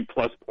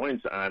 30-plus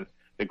points on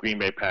the Green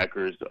Bay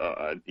Packers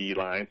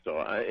D-line.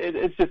 So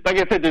it's just, like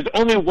I said, there's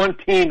only one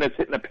team that's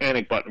hitting the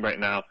panic button right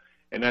now,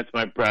 and that's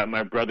my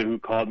brother who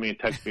called me and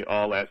texted me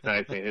all last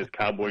night saying his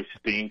Cowboys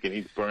stink and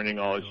he's burning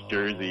all his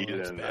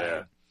jerseys.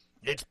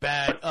 It's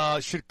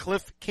bad. Should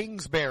Cliff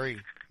Kingsbury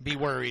be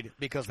worried?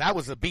 Because that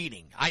was a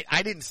beating.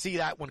 I didn't see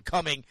that one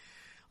coming.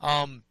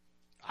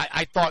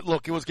 I thought,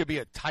 look, it was going to be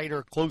a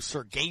tighter,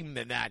 closer game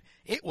than that.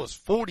 It was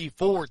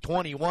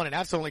 44-21, and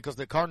that's only because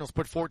the Cardinals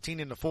put 14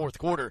 in the fourth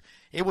quarter.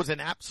 It was an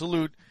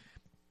absolute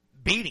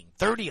beating.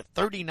 30 of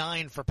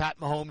 39 for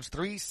Pat Mahomes,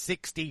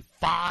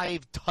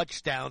 365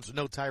 touchdowns with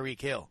no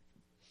Tyreek Hill.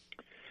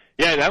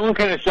 Yeah, that one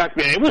kind of shocked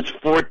me. It was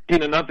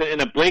 14-0 in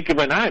a blink of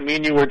an eye. Me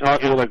and you were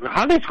talking like,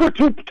 how did they score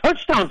 2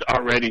 touchdowns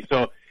already?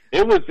 So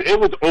it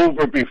was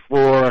over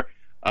before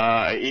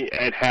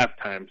at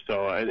halftime.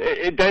 So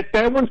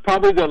that one's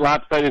probably the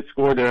lopsided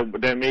score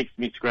that makes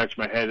me scratch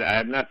my head. I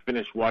have not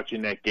finished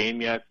watching that game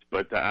yet,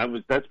 but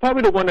that's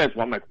probably the one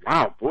I'm like,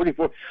 wow,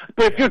 44.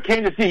 But if you're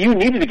Kansas City, you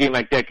needed a game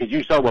like that because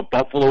you saw what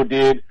Buffalo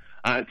did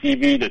on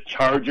TV. The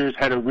Chargers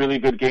had a really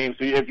good game.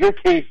 So if you're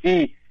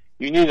KC,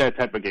 you need that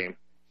type of game.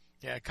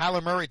 Yeah,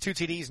 Kyler Murray, 2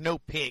 TDs, no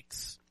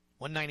picks,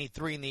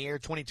 193 in the air,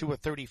 22 of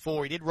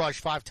 34. He did rush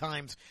 5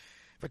 times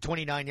for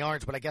 29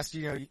 yards, but I guess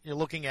you're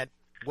looking at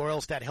where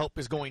else that help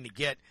is going to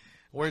get,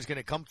 where it's going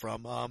to come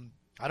from. I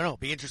don't know. It'll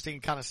be interesting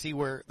to kind of see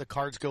where the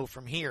Cards go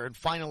from here. And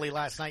finally,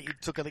 last night you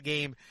took the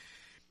game.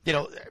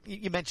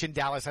 You mentioned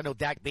Dallas. I know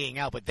Dak being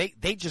out, but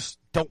they just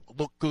don't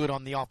look good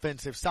on the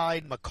offensive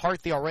side.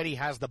 McCarthy already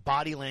has the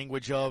body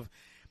language of,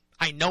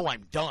 I know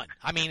I'm done.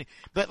 I mean,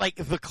 but like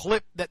the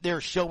clip that they're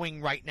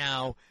showing right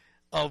now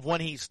of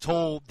when he's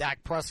told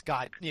Dak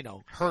Prescott,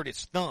 hurt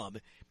his thumb,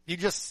 you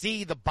just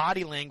see the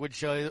body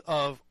language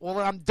of, well,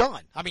 I'm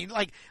done. I mean,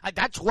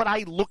 that's what I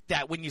looked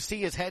at when you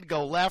see his head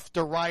go left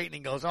or right and he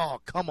goes, oh,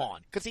 come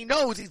on. Because he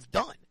knows he's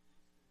done.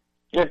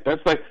 Yeah,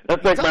 that's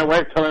like my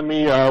wife telling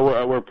me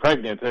we're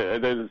pregnant.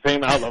 There's the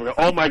same outlook.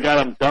 Oh my God,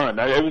 I'm done.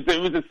 It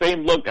was the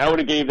same look I would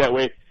have gave that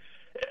way.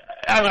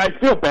 I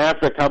feel bad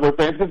for Cowboy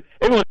fans because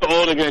everyone's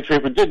old they're going to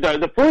trade for.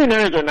 The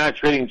 49ers are not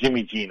trading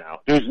Jimmy G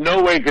now. There's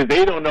no way because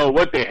they don't know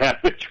what they have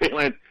with Trey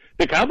Lance.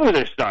 The Cowboys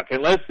are stuck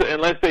unless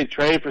they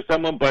trade for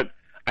someone, but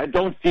I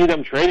don't see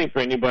them trading for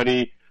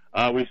anybody.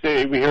 We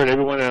heard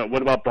everyone.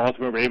 What about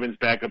Baltimore Ravens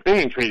backup? They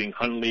ain't trading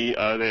Hundley.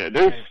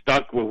 They're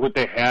stuck with what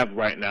they have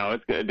right now.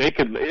 They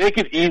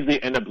could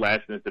easily end up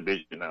last in this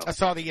division now. I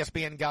saw the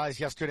ESPN guys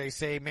yesterday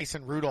say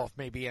Mason Rudolph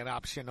may be an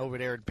option over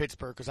there in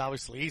Pittsburgh because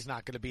obviously he's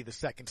not going to be the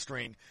second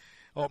string,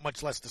 or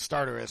much less the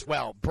starter as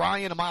well.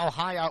 Brian, a mile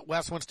high out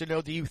west, wants to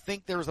know: do you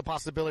think there is a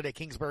possibility that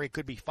Kingsbury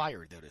could be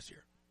fired though this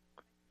year?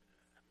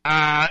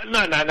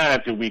 Not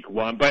after week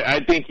 1, but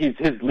I think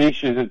his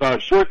leash is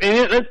about short.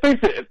 And let's face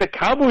it, if the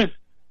Cowboys,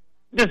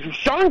 does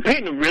Sean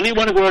Payton really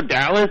want to go to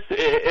Dallas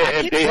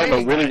if they have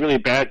a really, really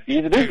bad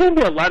season? There's going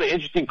to be a lot of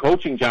interesting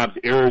coaching jobs.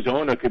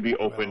 Arizona could be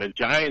open. The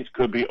Giants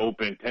could be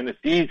open.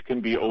 Tennessee's can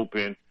be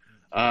open.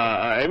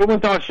 Everyone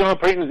thought Sean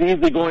Payton was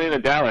easily going into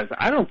Dallas.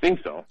 I don't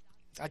think so.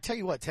 I tell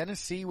you what,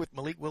 Tennessee with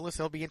Malik Willis,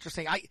 that'll be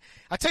interesting.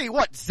 I tell you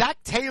what, Zach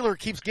Taylor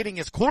keeps getting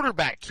his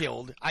quarterback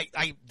killed.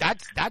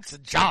 That's a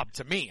job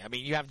to me. I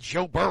mean, you have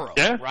Joe Burrow,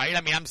 right?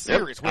 I mean, I'm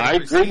serious. Yep. I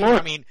agree more.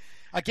 I mean,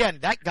 again,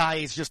 that guy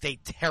is just a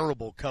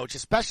terrible coach,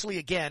 especially,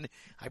 again,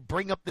 I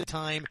bring up the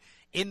time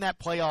in that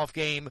playoff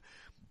game,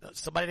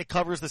 somebody that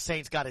covers the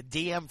Saints got a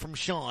DM from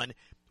Sean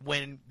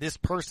when this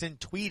person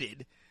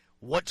tweeted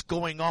what's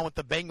going on with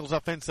the Bengals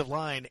offensive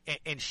line,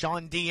 and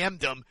Sean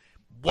DM'd him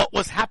what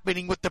was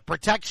happening with the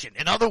protection.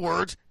 In other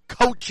words,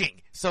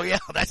 coaching. So yeah,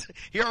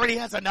 he already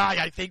has an eye,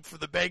 I think, for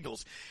the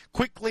Bengals.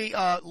 Quickly,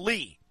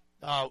 Lee,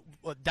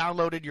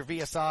 downloaded your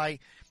VSI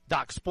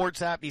Doc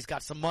Sports app. He's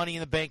got some money in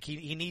the bank.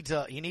 He needs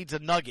a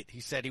nugget. He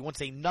said he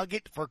wants a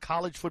nugget for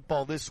college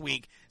football this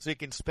week so he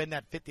can spend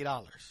that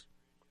 $50.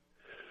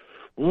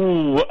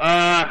 Ooh,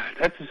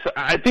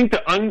 I think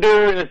the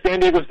under in the San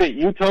Diego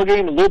State-Utah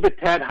game, a little bit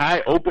tad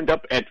high, opened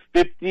up at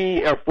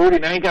 50 or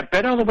 49, got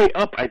bet all the way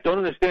up. I don't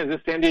understand. This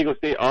San Diego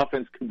State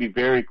offense could be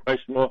very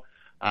questionable.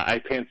 I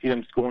can't see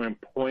them scoring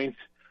points.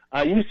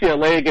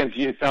 UCLA against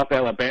South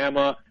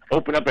Alabama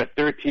opened up at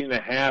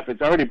 13.5.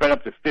 It's already bet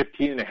up to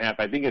 15.5.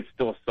 I think it's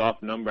still a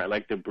soft number. I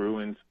like the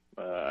Bruins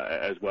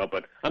as well,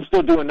 but I'm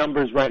still doing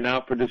numbers right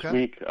now for this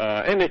week.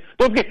 And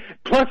don't forget,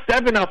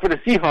 +7 now for the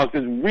Seahawks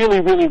is really,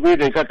 really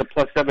weird. They got the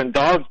 +7.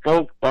 Dogs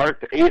both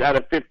barked 8 out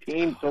of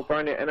 15 so far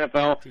in the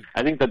NFL.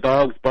 I think the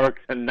dogs bark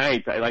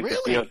tonight. I like the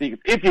Seattle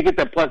if you get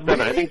that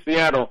 +7. I think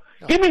Seattle.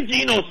 Give me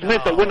Geno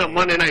Smith to win a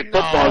Monday Night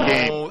Football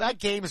game. That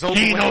game is over.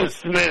 Geno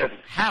Smith.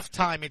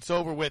 Halftime, it's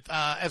over with.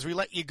 As we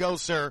let you go,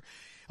 sir,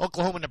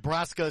 Oklahoma,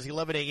 Nebraska is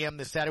 11 a.m.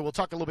 this Saturday. We'll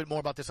talk a little bit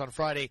more about this on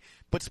Friday,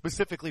 but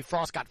specifically,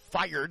 Frost got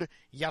fired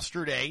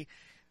yesterday.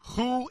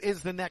 Who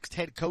is the next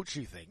head coach,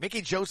 you think?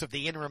 Mickey Joseph,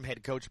 the interim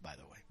head coach, by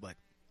the way, but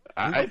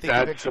who do you think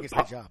eventually gets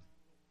the job?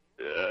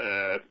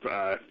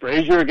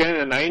 Frazier again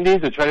in the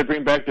 90s to try to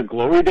bring back the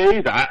glory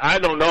days? I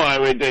don't know.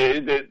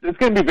 It's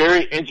going to be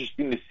very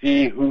interesting to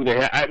see who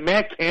they have.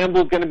 Matt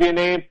Campbell's going to be a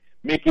name.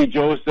 Mickey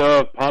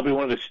Joseph, probably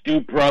one of the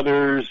Stoop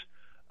brothers.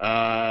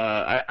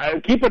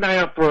 I keep an eye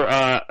out for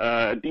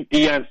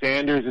Deion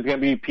Sanders. It's going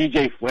to be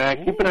PJ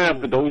Fleck. Keep an eye out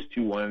for those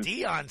two ones.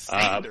 Deion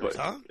Sanders,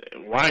 huh?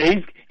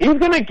 Why he's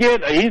going to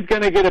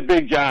get a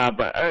big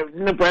job.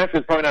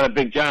 Nebraska's probably not a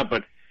big job,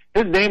 but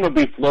his name will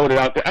be floated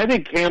out there. I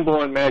think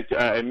Campbell and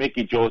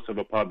Mickey Joseph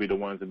are probably the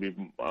ones to be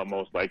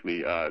most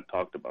likely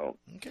talked about.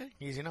 Okay,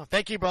 easy enough.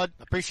 Thank you, bud.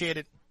 Appreciate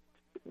it.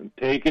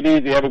 Take it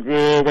easy. Have a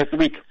good rest of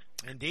the week.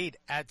 Indeed.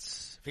 At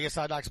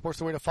VSI Doc Sports,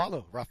 the way to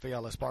follow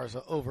Rafael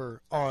Esparza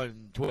over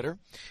on Twitter.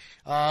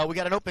 We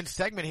got an open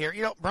segment here.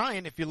 You know,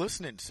 Brian, if you're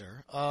listening,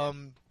 sir,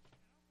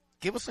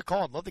 give us a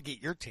call. I'd love to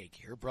get your take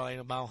here. Brian,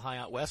 a mile high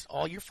out west.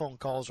 All your phone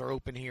calls are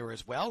open here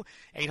as well.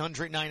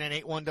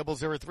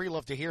 800-998-1003.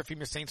 Love to hear from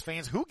your Saints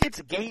fans. Who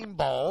gets game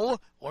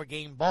ball or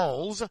game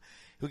balls?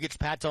 Who gets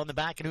pats on the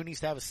back and who needs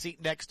to have a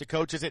seat next to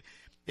coach? Is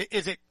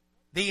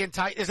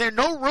there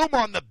no room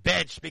on the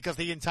bench because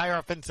the entire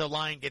offensive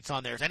line gets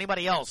on there? Is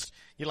anybody else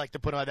you'd like to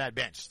put on that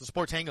bench? The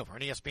Sports Hangover on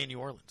ESPN New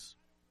Orleans.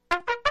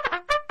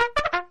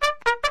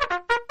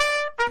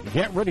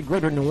 Get ready,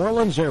 greater New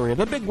Orleans area.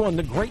 The big one,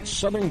 the Great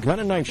Southern Gun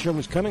and Knife Show,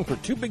 is coming for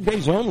 2 big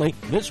days only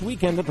this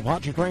weekend at the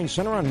Pontchartrain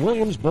Center on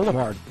Williams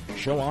Boulevard.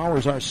 Show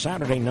hours are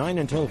Saturday 9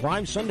 until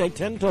 5, Sunday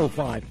 10 till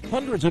 5.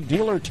 Hundreds of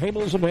dealer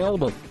tables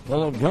available,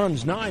 full of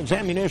guns, knives,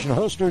 ammunition,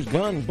 holsters,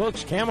 gun,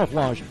 books,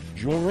 camouflage,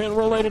 jewelry and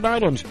related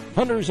items.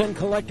 Hunters and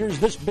collectors,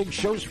 this big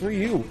show's for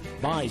you.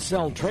 Buy,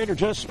 sell, trade, or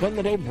just spend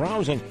the day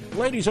browsing.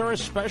 Ladies are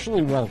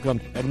especially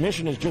welcome.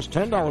 Admission is just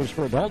 $10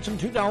 for adults and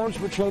 $2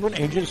 for children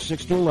ages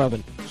 6 to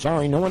 11.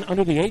 Sorry, no one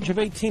under the age of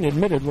 18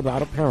 admitted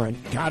without a parent.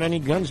 Got any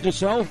guns to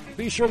sell?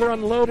 Be sure they're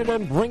unloaded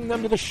and bring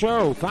them to the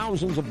show.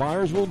 Thousands of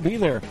buyers will be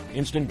there.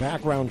 Instant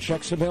background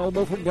checks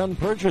available for gun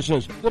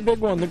purchases. The big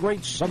one, the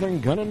Great Southern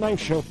Gun and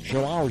Knife Show.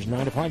 Show hours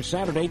 9 to 5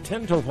 Saturday,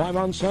 10 till 5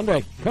 on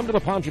Sunday. Come to the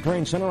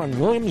Pontchartrain Center on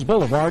Williams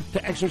Boulevard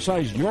to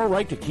exercise your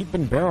right to keep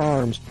and bear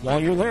arms.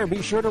 While you're there,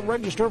 be sure to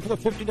register for the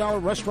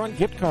 $50 restaurant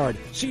gift card.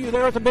 See you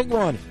there at the big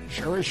one.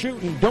 Sure as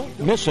shooting. Don't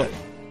miss it.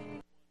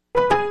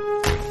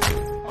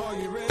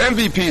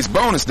 MVP's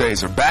bonus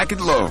days are back at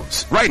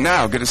Lowe's. Right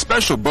now, get a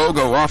special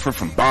BOGO offer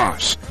from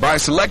Bosch. Buy a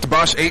select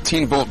Bosch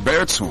 18-volt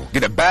bear tool.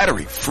 Get a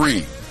battery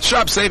free.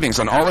 Shop savings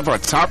on all of our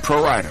top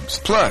pro items.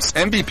 Plus,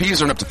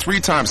 MVPs earn up to 3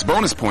 times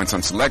bonus points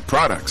on select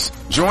products.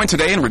 Join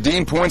today and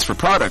redeem points for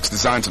products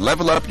designed to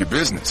level up your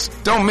business.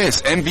 Don't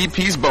miss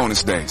MVP's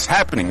bonus days,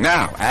 happening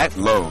now at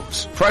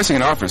Lowe's. Pricing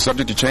and offers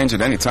subject to change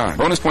at any time.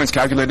 Bonus points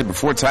calculated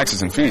before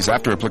taxes and fees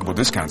after applicable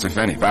discounts, if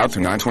any. Valid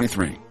through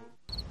 9/23.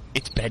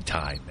 It's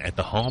bedtime at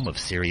the home of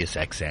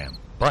SiriusXM.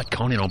 But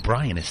Conan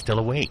O'Brien is still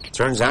awake.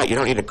 Turns out you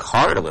don't need a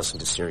car to listen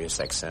to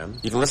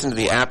SiriusXM. You can listen to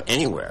the app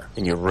anywhere.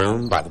 In your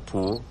room, by the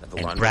pool, at the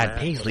laundromat. And Brad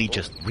Paisley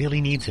just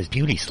really needs his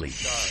beauty sleep.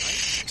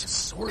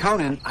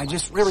 Conan, I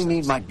just really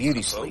need my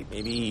beauty sleep.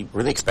 Maybe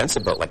really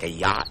expensive boat like a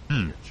yacht.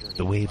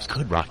 The waves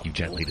could rock you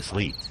gently to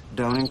sleep.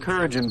 Don't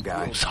encourage him,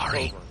 guys. Oh,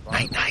 sorry.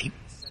 Night-night.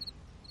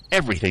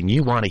 Everything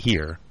you want to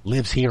hear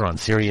lives here on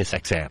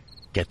SiriusXM.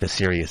 Get the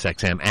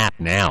SiriusXM app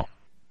now.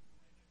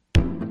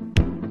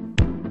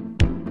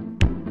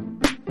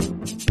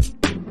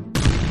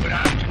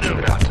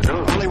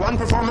 One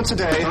performance a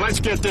day.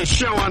 Let's get this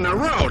show on the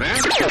road,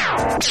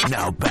 eh?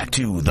 Now back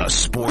to the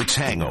Sports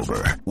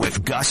Hangover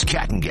with Gus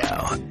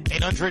Kattengell.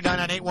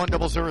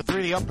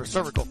 800-998-1003, the Upper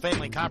Cervical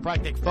Family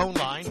Chiropractic phone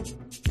line.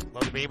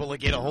 Love to be able to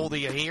get a hold of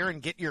you here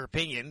and get your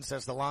opinions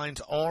as the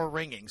lines are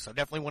ringing. So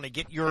definitely want to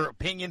get your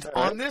opinions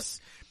on this.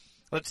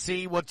 Let's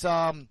see what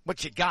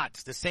you got.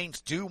 The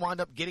Saints do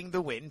wind up getting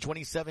the win,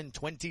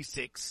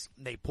 27-26.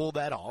 They pull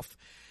that off.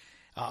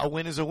 A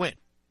win is a win.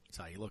 That's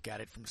how you look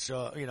at it from,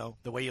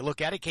 the way you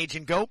look at it.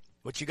 Cajun Goat,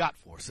 what you got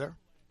for us, sir?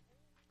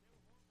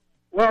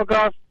 Well,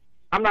 Gus,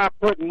 I'm not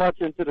putting much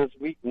into this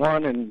week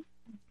one and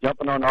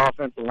jumping on the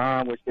offensive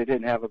line, which they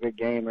didn't have a good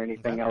game or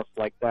anything else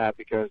like that,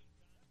 because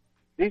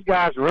these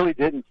guys really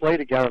didn't play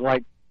together.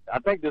 Like, I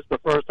think this is the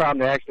first time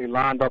they actually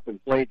lined up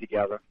and played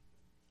together.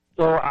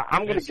 So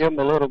I'm going to give them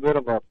a little bit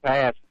of a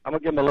pass. I'm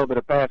going to give them a little bit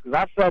of pass because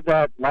I said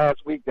that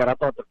last week that I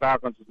thought the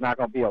Falcons was not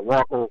going to be a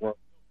walkover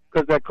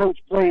because their coach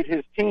played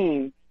his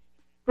team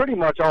pretty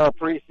much all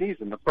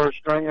preseason. The first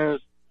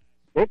stringers,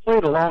 they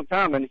played a long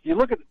time. And if you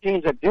look at the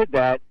teams that did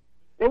that,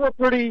 they were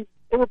pretty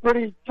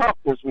tough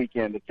this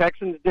weekend. The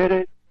Texans did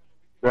it.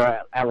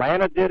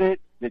 Atlanta did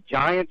it. The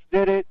Giants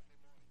did it.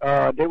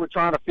 They were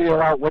trying to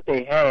feel out what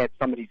they had,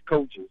 some of these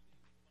coaches.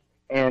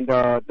 And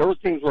those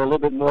teams were a little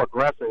bit more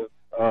aggressive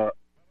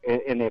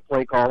in their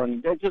play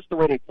calling, and just the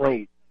way they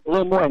played, a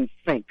little more in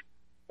sync,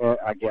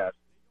 I guess.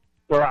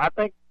 So I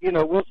think,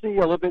 we'll see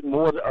a little bit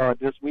more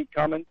this week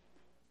coming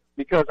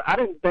because I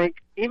didn't think,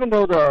 even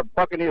though the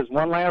Buccaneers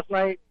won last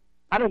night,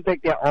 I didn't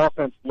think their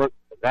offense looked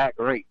that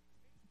great.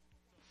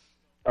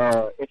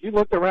 If you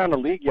looked around the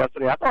league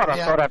yesterday, I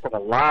saw that from a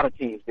lot of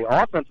teams. The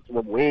offenses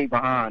were way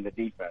behind the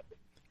defense.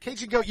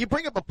 Cajun Goat, you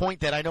bring up a point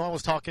that I know I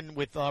was talking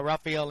with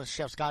Raphael and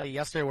Chef Scotty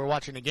yesterday. We were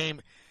watching the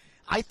game.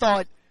 I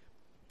thought,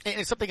 and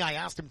it's something I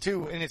asked him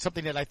too, and it's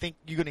something that I think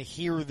you're going to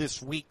hear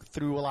this week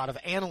through a lot of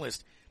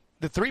analysts.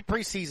 The 3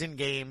 preseason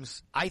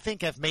games, I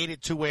think, have made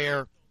it to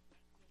where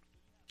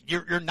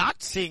you're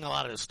not seeing a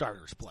lot of the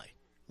starters play,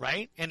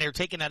 right? And they're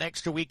taking that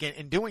extra week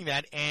and doing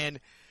that, and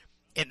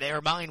in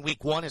their mind,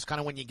 week 1 is kind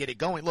of when you get it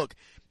going. Look,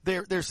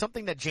 there's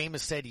something that Jameis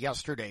said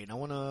yesterday, and I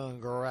want to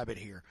grab it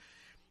here.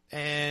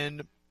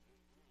 And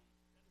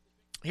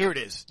here it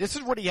is. This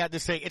is what he had to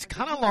say. It's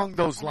kind of along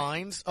those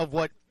lines of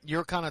what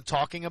you're kind of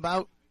talking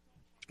about,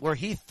 where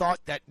he thought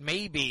that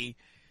maybe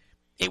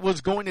it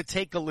was going to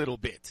take a little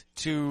bit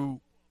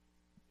to,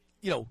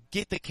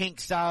 get the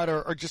kinks out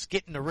or just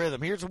get in the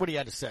rhythm. Here's what he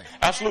had to say.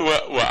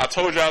 Absolutely. Well, I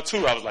told y'all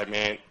too. I was like,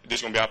 man, this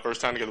is going to be our first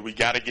time together. We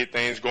got to get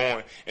things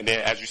going. And then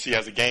as you see,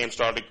 as the game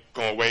started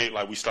going away,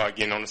 like we start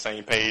getting on the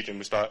same page and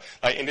we start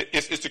and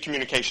it's the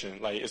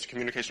communication. Like it's the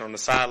communication on the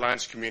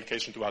sidelines,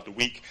 communication throughout the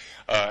week.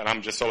 And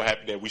I'm just so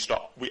happy that we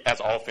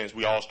as offense,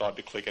 we all started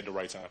to click at the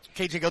right time.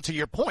 KJ, go to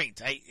your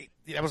point.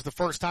 That was the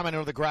first time, I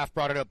know the graph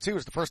brought it up too, it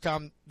was the first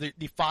time the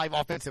 5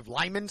 offensive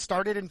linemen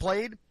started and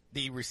played.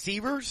 The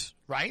receivers,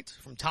 right,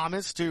 from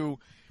Thomas to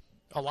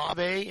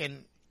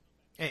Olave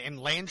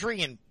and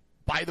Landry. And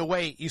by the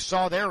way, you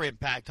saw their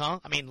impact, huh?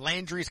 I mean,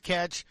 Landry's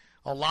catch,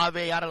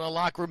 Olave out of the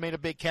locker room made a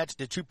big catch,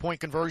 the 2-point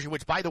conversion,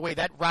 which, by the way,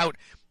 that route,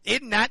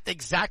 isn't that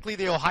exactly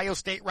the Ohio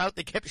State route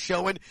they kept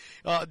showing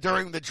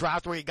during the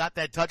draft where he got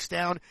that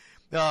touchdown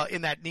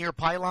in that near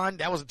pylon?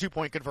 That was a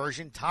 2-point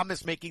conversion.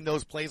 Thomas making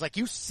those plays. Like,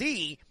 you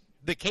see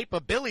the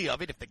capability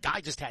of it if the guy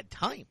just had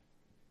time.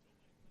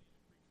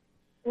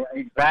 Yeah,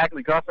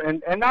 exactly, Gus.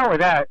 And not only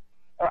that,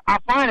 I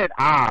find it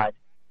odd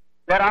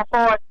that I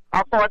thought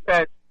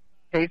that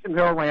Taysom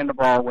Hill ran the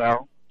ball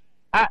well.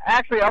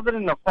 Actually, other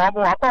than the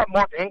fumble, I thought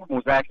Mark Ingram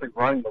was actually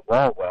running the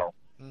ball well.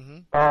 Mm-hmm.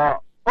 But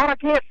I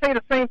can't say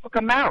the same for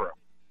Kamara.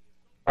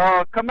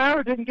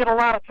 Kamara didn't get a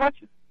lot of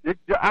touches.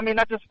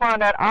 I just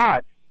find that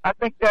odd. I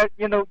think that,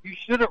 you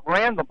should have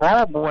ran the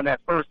ball more in that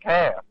first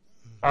half.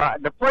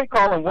 The play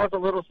calling was a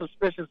little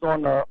suspicious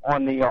on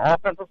the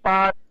offensive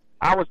side.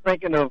 I was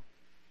thinking of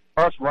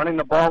us running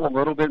the ball a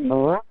little bit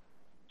more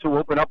to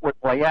open up with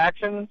play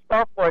action and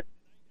stuff, but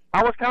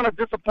I was kind of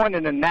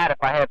disappointed in that if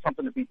I had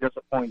something to be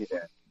disappointed in.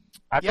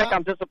 I think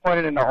I'm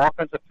disappointed in the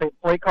offensive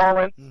play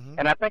calling,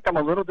 and I think I'm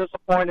a little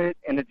disappointed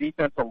in the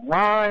defensive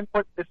line,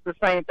 but it's the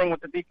same thing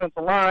with the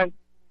defensive line.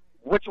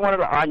 Which one of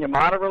the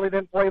Onyemata really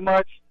didn't play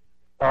much,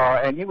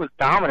 and he was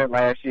dominant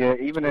last year,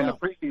 even in the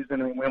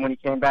preseason when he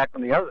came back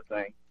from the other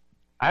thing.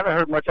 I haven't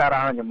heard much out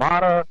of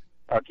Onyemata.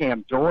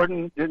 Cam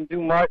Jordan didn't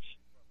do much.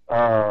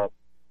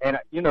 And,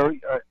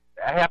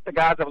 half the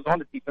guys that was on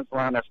the defensive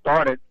line that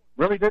started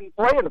really didn't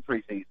play in the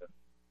preseason.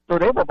 So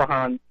they were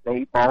behind the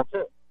 8 ball,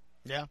 too.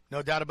 Yeah,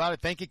 no doubt about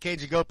it. Thank you,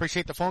 KJ Go.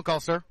 Appreciate the phone call,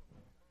 sir.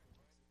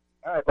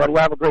 All right, buddy.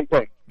 Well, have a great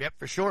day. Yep,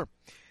 for sure.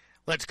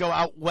 Let's go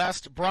out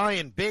west.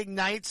 Brian, big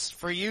nights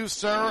for you,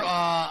 sir.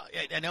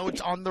 I know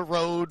it's on the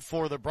road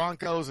for the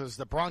Broncos. Is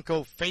the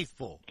Bronco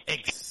faithful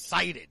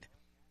excited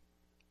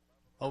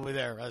over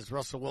there as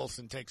Russell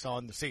Wilson takes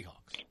on the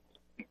Seahawks?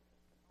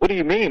 What do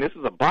you mean? This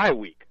is a bye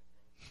week.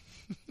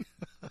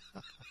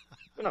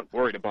 We're not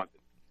worried about the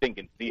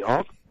stinking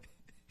Seahawks.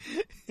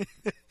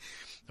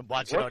 I'm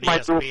watching on ESPN.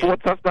 Might throw 4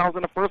 touchdowns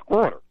in the first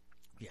quarter.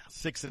 Yeah,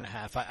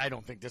 6.5. I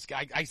don't think this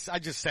guy. I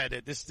just said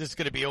it. This is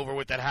going to be over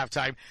with at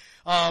halftime.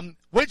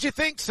 What did you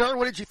think, sir?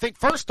 What did you think?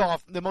 First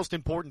off, the most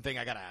important thing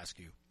I got to ask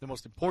you.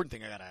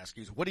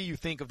 Is what do you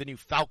think of the new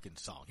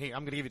Falcons song? Hey,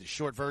 I'm going to give you the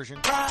short version.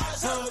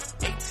 Rise up,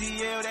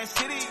 ATL, that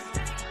city.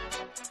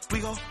 We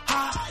gon'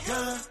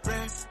 higher,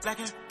 red, black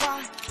and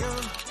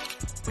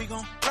white. We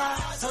gon'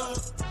 rise up.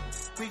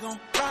 We gon'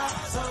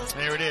 rise up.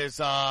 There it is.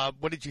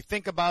 What did you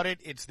think about it?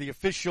 It's the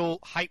official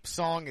hype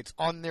song. It's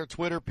on their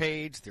Twitter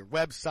page, their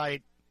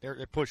website.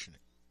 They're pushing it.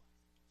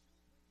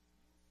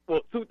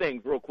 Well, two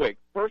things real quick.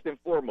 First and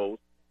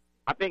foremost,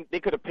 I think they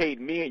could have paid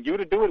me and you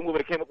to do it, and we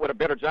would have came up with a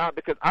better job,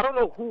 because I don't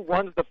know who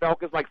runs the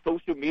Falcons, like,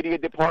 social media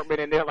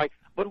department, and they're like,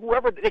 but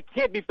whoever, they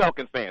can't be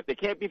Falcons fans. They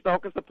can't be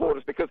Falcons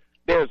supporters, because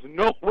there's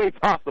no way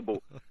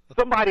possible.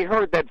 Somebody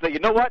heard that and say, you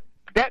know what?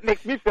 That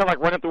makes me feel like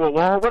running through a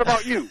wall. What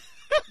about you?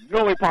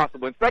 No way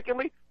possible. And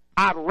secondly,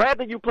 I'd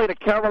rather you play the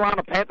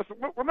Carolina Panthers.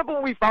 Remember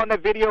when we found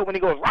that video when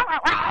he goes, wow,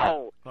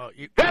 wow, wow?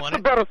 That's a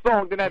better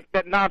song than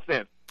that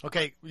nonsense.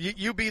 Okay,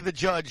 you be the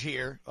judge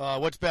here.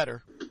 What's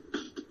better?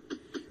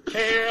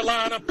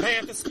 Carolina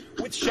Panthers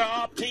with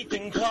sharp teeth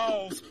and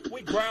claws.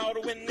 We growl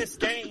to win this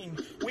game.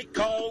 We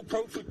call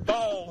pro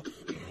football.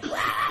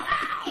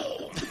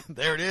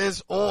 There it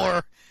is.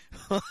 Or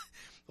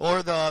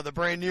the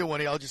brand new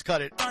one. I'll just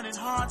cut it. Running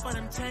hard for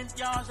them 10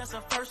 yards, that's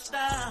a first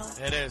down.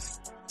 It is.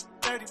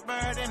 30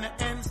 bird in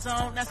the end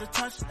zone, that's a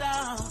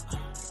touchdown.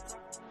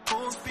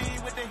 Full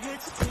speed with the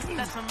hits,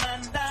 that's a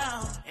man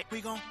down.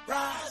 We gon'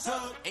 rise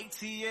up,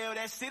 ATL,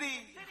 that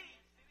city.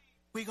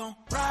 We gon'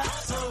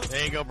 rise up.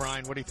 There you go,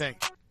 Brian. What do you think?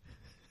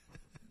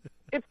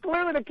 It's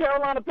clearly the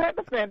Carolina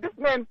Panthers fan. This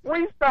man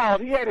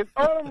freestyled. He had his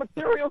own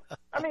material.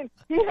 I mean,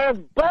 he has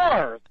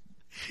bars.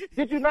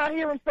 Did you not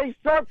hear him say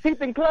sharp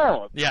teeth and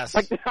claws? Yes.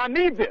 Like, I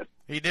need this.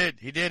 He did,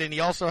 and he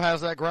also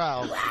has that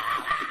growl.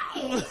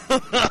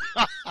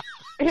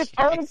 His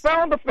own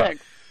sound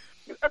effects.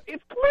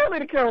 It's clearly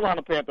the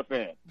Carolina Panther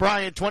fan.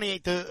 Brian,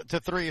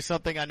 28-3 is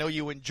something I know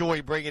you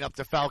enjoy bringing up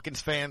to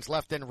Falcons fans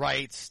left and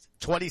right.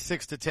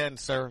 26-10,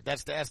 sir.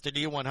 That's the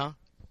new one, huh?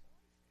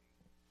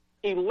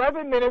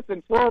 11 minutes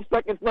and 12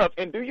 seconds left.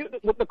 And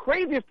what the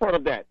craziest part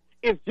of that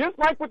is, just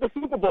like with the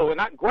Super Bowl,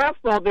 and Graf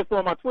saw this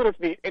on my Twitter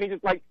feed, and he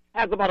just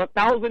has about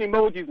 1,000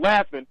 emojis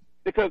laughing,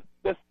 because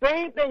the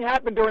same thing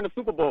happened during the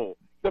Super Bowl.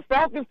 The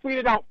Falcons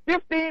tweeted out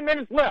 15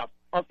 minutes left,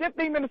 or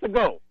 15 minutes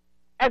ago,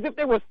 as if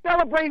they were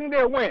celebrating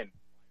their win.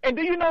 And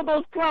do you know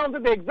those clowns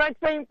did the exact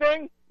same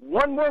thing?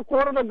 One more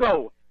quarter to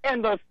go.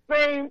 And the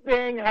same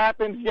thing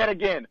happens yet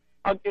again.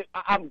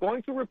 I'm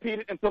going to repeat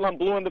it until I'm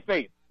blue in the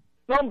face.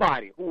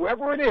 Somebody,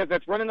 whoever it is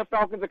that's running the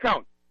Falcons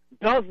account,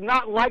 does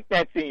not like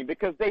that team,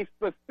 because they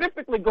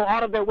specifically go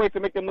out of their way to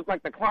make them look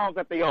like the clowns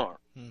that they are.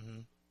 Mm-hmm.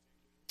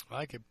 I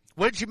like it.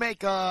 What did you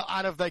make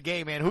out of the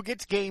game, man? Who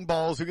gets game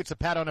balls? Who gets a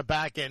pat on the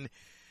back? And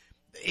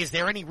is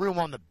there any room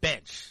on the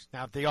bench?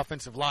 Now, the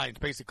offensive line's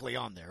basically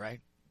on there,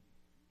 right?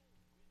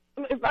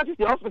 It's not just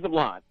the offensive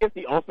line. It's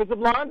the offensive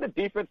line, the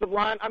defensive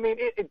line. I mean,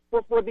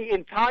 for the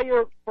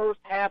entire first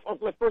half of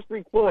the first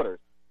three quarters,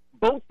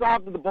 both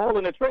sides of the ball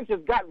in the trenches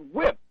got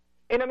whipped.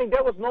 And, I mean,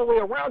 there was no way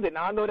around it.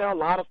 Now, I know there are a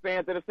lot of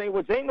fans that are saying,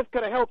 well, Jameis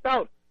could have helped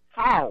out.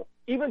 How?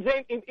 Even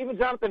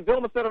Jonathan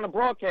Vilma said on the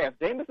broadcast,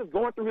 Jameis is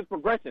going through his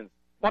progressions.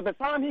 By the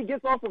time he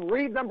gets off of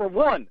read number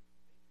 1,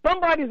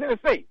 somebody's in his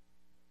face.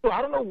 So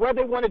I don't know where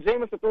they wanted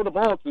Jameis to throw the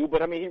ball to,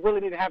 but, I mean, he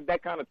really didn't have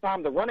that kind of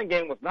time. The running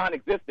game was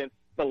non-existent.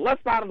 The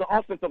left side of the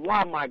offensive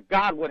line, my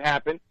God, what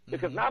happened?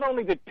 Because not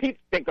only did Pete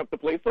stink up the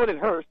place, so did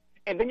Hurst.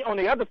 And then on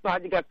the other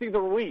side, you got Cesar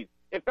Ruiz.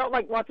 It felt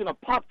like watching a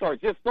Pop-Tart,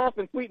 just soft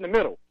and sweet in the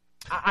middle.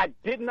 I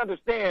didn't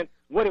understand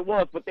what it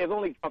was, but there's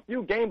only a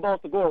few game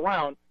balls to go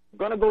around.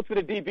 Going to go to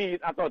the DBs.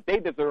 I thought they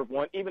deserved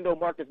one, even though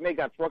Marcus May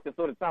got trucked and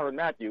so did Tyrann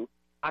Mathieu.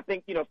 I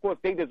think, of course,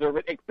 they deserve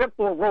it, except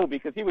for Rowe,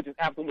 because he was just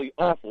absolutely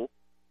awful.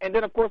 And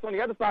then, of course, on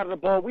the other side of the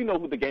ball, we know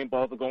who the game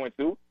balls are going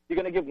to.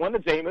 You're going to give one to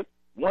Jameis,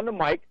 one to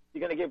Mike.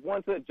 You're going to give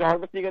one to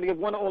Jarvis. You're going to give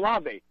one to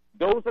Olave.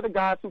 Those are the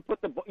guys who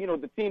put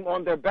the team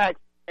on their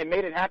backs and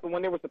made it happen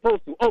when they were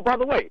supposed to. Oh, by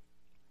the way,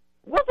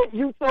 wasn't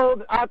you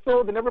told, I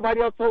told, and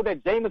everybody else told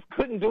that Jameis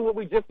couldn't do what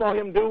we just saw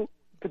him do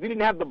because he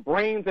didn't have the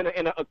brains and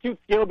an acute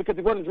skill because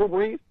he wasn't Drew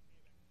Brees?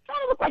 Trying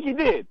to look like he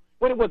did.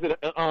 What was it,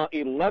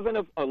 11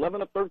 of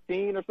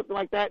 13 or something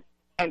like that?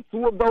 And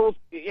 2 of those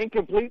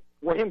incomplete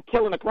were him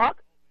killing the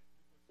clock?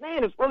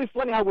 Man, it's really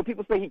funny how when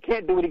people say he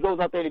can't do it, he goes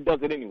out there and he does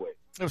it anyway.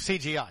 It was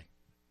CGI.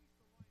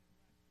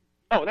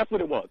 Oh, that's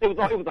what it was. It was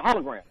a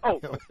hologram. Oh,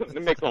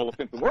 it makes all the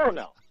sense in the world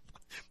now.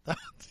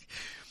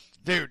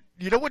 Dude,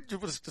 you know what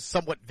was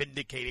somewhat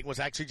vindicating was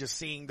actually just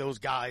seeing those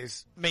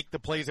guys make the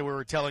plays that we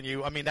were telling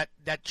you. I mean,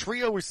 that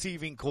trio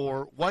receiving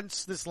core,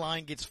 once this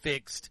line gets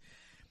fixed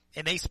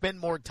and they spend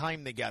more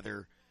time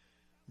together,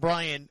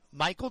 Brian,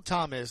 Michael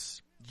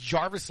Thomas,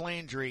 Jarvis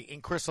Landry,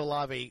 and Chris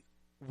Olave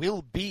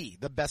will be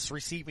the best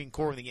receiving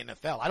core in the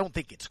NFL. I don't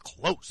think it's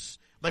close.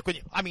 Like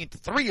the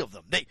 3 of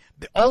them,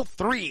 all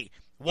 3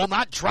 will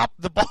not drop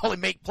the ball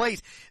and make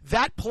plays.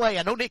 That play,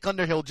 I know Nick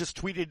Underhill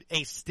just tweeted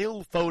a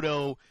still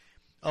photo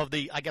of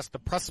the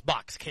press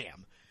box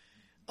cam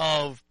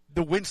of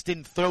the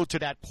Winston throw to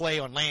that play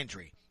on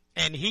Landry.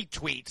 And he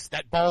tweets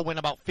that ball went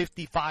about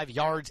 55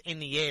 yards in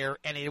the air,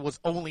 and it was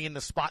only in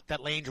the spot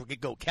that Landry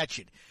could go catch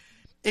it.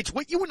 It's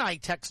what you and I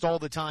text all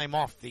the time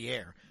off the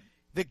air.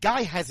 The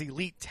guy has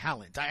elite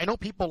talent. I know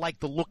people like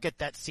to look at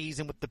that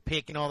season with the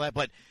pick and all that,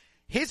 but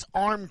his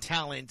arm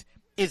talent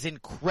is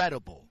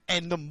incredible.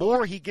 And the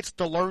more he gets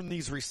to learn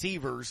these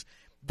receivers,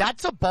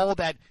 that's a ball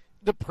that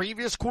the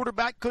previous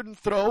quarterback couldn't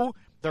throw.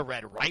 The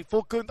Red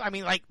Rifle couldn't. I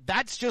mean, like,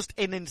 that's just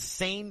an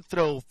insane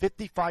throw,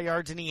 55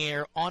 yards in the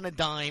air, on a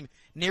dime,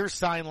 near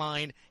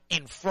sideline,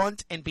 in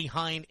front and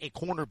behind a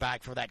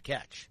cornerback for that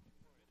catch.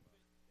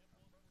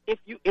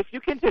 If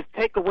you can just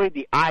take away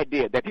the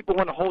idea that people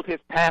want to hold his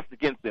past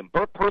against him,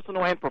 both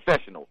personal and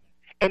professional,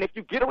 and if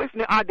you get away from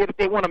the idea that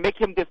they want to make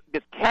him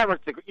this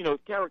character,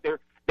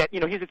 that,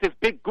 he's just this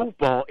big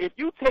goofball, if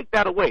you take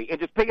that away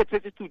and just pay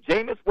attention to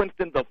Jameis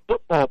Winston, the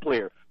football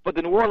player for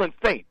the New Orleans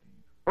Saints,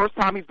 first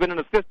time he's been in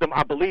the system,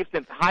 I believe,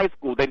 since high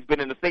school, that he's been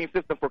in the same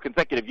system for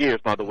consecutive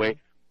years, by the way.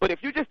 But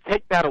if you just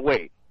take that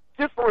away,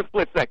 just for a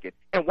split second,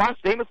 and watch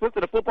Jameis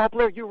Winston, a football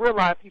player, you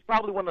realize he's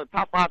probably one of the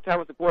top 5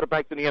 talented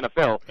quarterbacks in the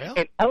NFL,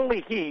 and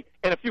only he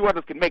and a few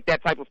others can make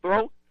that type of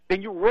throw,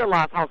 then you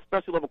realize how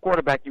special of a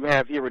quarterback you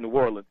have here in New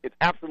Orleans. It's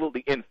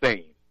absolutely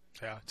insane.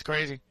 Yeah, it's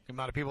crazy. The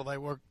amount of people that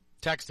were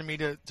texting me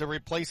to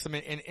replace him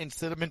and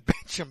sit him and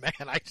bench him, man.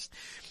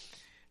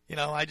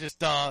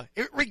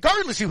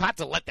 Regardless, you have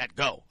to let that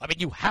go. I mean,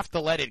 you have to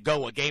let it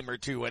go a game or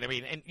two.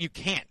 And you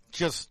can't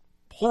just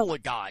pull a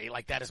guy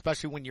like that,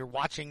 especially when you're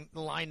watching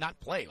the line not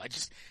play.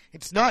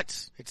 It's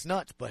nuts. It's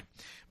nuts. But,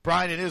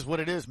 Brian, it is what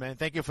it is, man.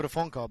 Thank you for the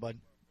phone call, bud.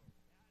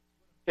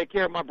 Take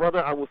care, my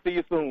brother. I will see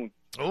you soon.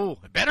 Oh,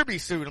 it better be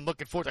soon. I'm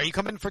looking forward to it. Are you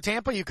coming for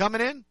Tampa? You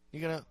coming in? You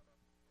going to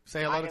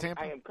say hello to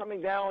Tampa? I am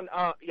coming down.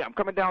 I'm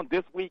coming down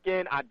this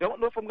weekend. I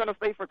don't know if I'm going to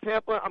stay for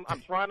Tampa.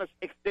 I'm trying to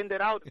extend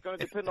it out. It's going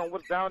to depend on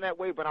what's down that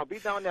way, but I'll be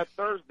down there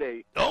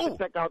Thursday to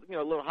check out,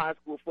 a little high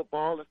school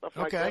football and stuff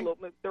like that. A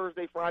little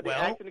Thursday, Friday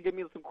action to give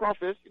me some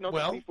crawfish, some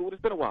seafood.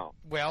 It's been a while.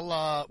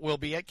 Well, we'll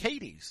be at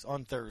Katie's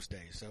on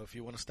Thursday, so if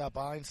you want to stop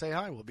by and say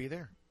hi, we'll be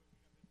there.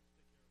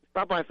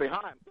 Stop by and say hi.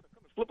 I'm going to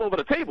come and flip over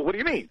the table. What do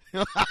you mean?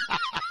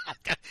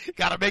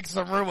 Got to make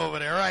some room over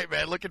there. All right,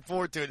 man. Looking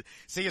forward to it.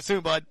 See you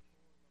soon, bud.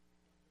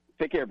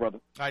 Take care, brother.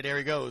 All right, there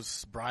he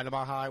goes. Brian of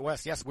Mile High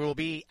West. Yes, we will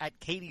be at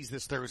Katie's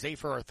this Thursday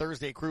for our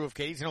Thursday crew of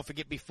Katie's. And don't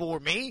forget, before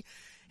me,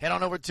 head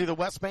on over to the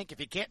West Bank. If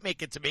you can't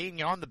make it to me and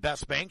you're on the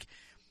Best Bank,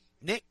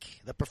 Nick,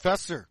 the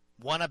professor,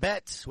 won a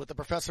bet with the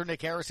Professor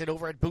Nick Harrison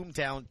over at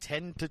Boomtown,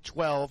 10 to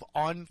 12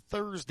 on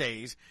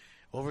Thursdays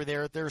over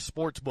there at their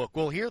sports book.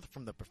 We'll hear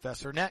from the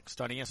professor next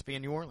on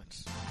ESPN New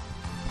Orleans.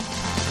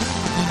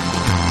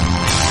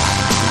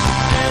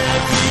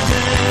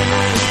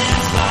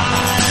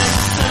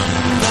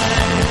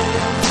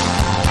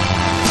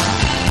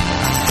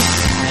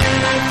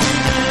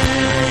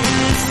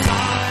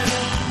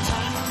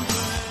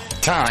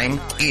 Time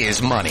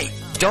is money.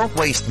 Don't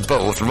waste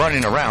both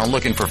running around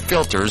looking for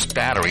filters,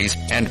 batteries,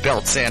 and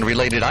belt sand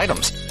related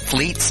items.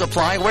 Fleet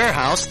Supply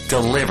Warehouse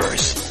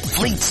delivers.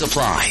 Fleet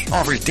Supply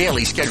offers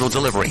daily scheduled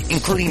delivery,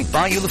 including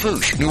Bayou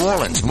Lafourche, New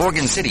Orleans,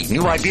 Morgan City,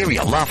 New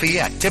Iberia,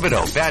 Lafayette,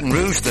 Thibodeau, Baton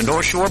Rouge, the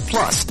North Shore,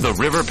 plus the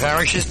river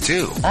parishes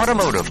too.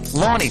 Automotive,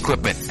 lawn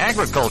equipment,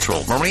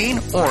 agricultural, marine,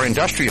 or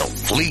industrial.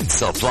 Fleet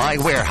Supply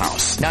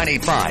Warehouse,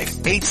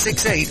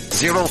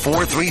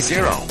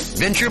 985-868-0430.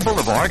 Venture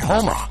Boulevard,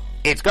 Houma.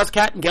 It's Gus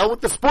Kattengell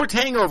with the Sports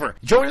Hangover.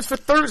 Join us for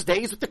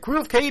Thursdays with the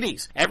crew of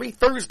Katie's. Every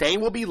Thursday,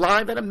 we'll be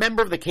live at a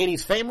member of the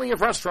Katie's family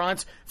of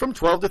restaurants from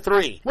 12 to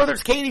 3. Whether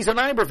it's Katie's on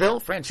Iberville,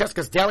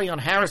 Francesca's Deli on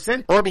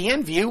Harrison, or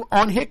Bienview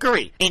on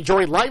Hickory.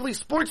 Enjoy lively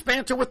sports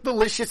banter with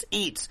delicious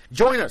eats.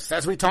 Join us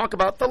as we talk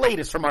about the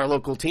latest from our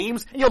local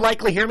teams, and you'll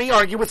likely hear me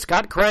argue with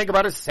Scott Craig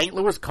about his St.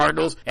 Louis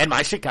Cardinals and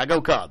my Chicago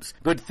Cubs.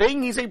 Good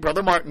thing he's a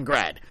Brother Martin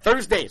grad.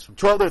 Thursdays from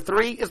 12 to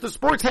 3 is the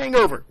Sports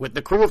Hangover with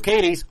the crew of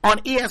Katie's on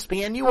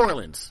ESPN New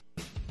Orleans.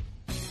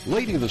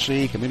 Lady of the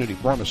Sea Community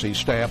Pharmacy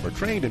staff are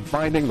trained in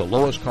finding the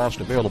lowest cost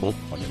available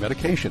on your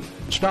medication.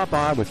 Stop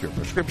by with your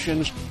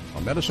prescriptions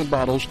or medicine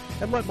bottles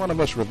and let one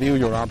of us review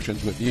your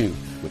options with you.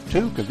 With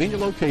 2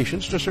 convenient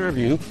locations to serve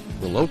you,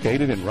 we're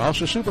located in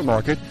Rouse's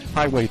Supermarket,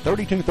 Highway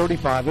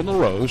 3235 in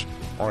LaRose,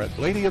 or at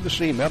Lady of the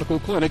Sea Medical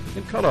Clinic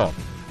in Cutoff.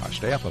 Our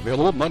staff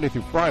available Monday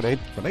through Friday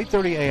from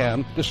 8:30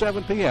 a.m. to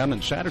 7 p.m.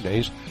 and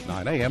Saturdays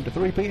 9 a.m. to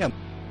 3 p.m.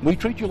 We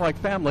treat you like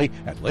family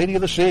at Lady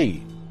of the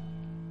Sea.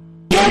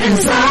 Get in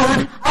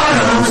zone,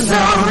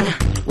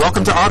 AutoZone.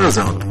 Welcome to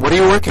AutoZone. What are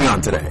you working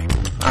on today?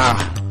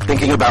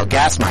 Thinking about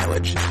gas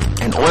mileage.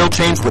 An oil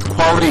change with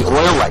quality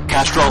oil like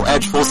Castrol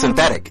Edge Full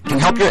Synthetic can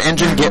help your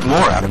engine get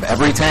more out of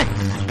every tank.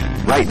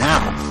 Right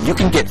now, you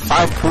can get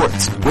 5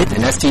 quarts with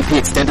an STP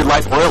Extended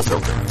Life oil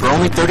filter for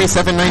only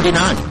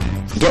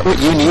 $37.99. Get what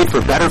you need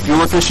for better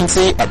fuel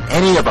efficiency at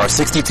any of our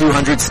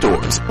 6,200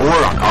 stores or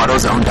on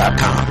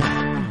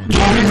AutoZone.com.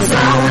 Get in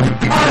zone,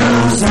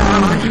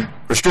 AutoZone.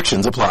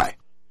 Restrictions apply.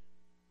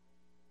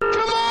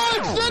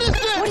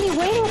 What are you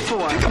waiting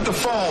for? Pick up the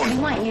phone. We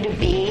want you to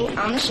be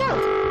on the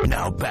show.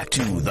 Now back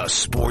to the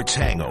Sports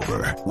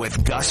Hangover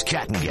with Gus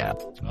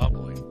Kattengell. Oh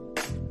boy.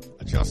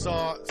 I just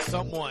saw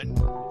someone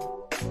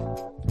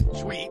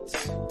tweet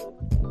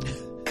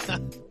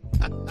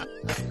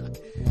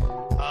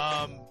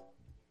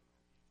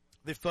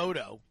the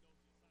photo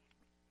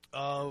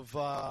of,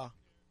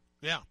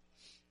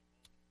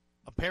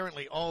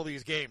 apparently all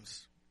these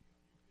games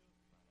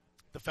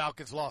the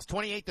Falcons lost.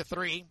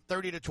 28-3,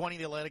 30-20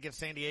 they led against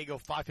San Diego,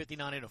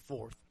 5:59 in the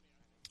fourth.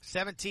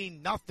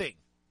 17-0,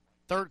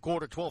 third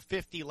quarter,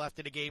 12:50 left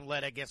in the game,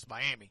 led against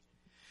Miami.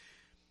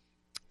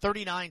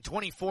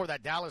 39-24,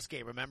 that Dallas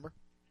game, remember?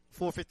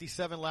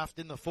 4:57 left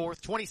in the fourth.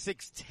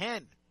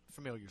 26-10,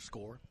 familiar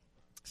score.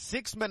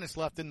 6 minutes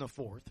left in the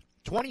fourth.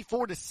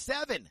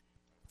 24-7,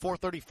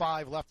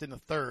 4:35 left in the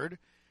third.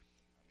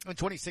 And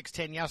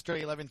 26-10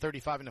 yesterday,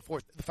 11:35 in the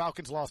fourth. The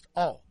Falcons lost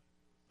all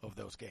of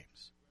those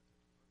games.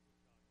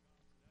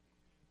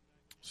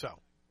 So,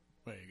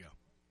 there you go.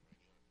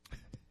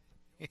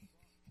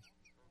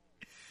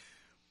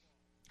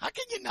 How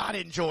can you not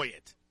enjoy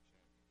it?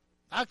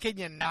 How can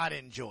you not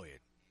enjoy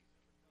it?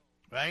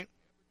 Right?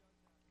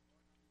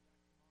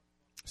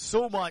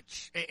 So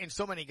much, and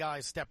so many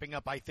guys stepping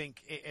up, I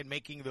think, and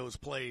making those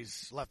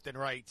plays left and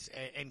right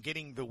and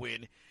getting the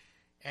win.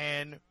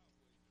 And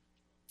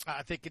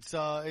I think it's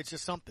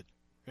just something,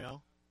 you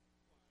know?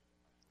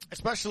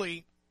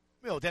 Especially,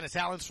 Dennis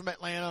Allen's from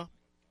Atlanta.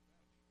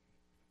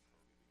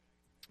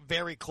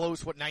 Very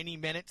close, 90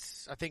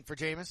 minutes, I think, for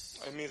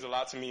Jameis? It means a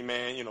lot to me,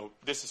 man.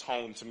 This is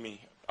home to me.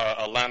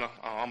 Atlanta,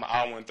 I'm an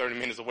hour and 30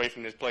 minutes away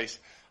from this place.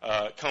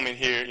 Coming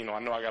here, I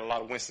know I got a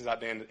lot of Winstons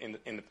out there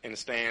in the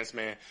stands,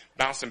 man.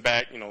 Bouncing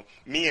back,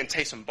 me and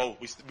Taysom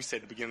both, we said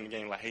at the beginning of the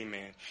game, like, hey,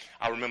 man,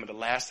 I remember the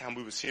last time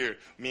we was here,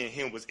 me and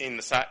him was in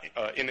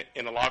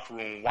the locker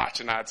room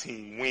watching our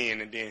team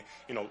win, and then,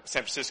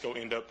 San Francisco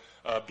ended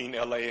up beating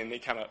LA, and they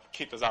kind of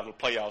kicked us out of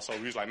the playoffs. So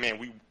we was like, man,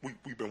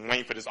 we've been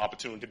waiting for this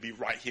opportunity to be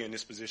right here in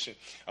this position.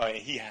 And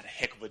he had a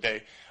heck of a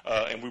day,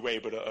 and we were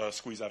able to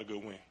squeeze out a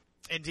good win.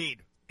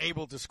 Indeed.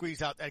 Able to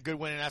squeeze out that good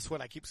win, and that's what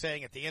I keep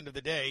saying at the end of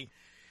the day.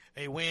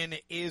 A win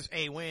is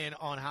a win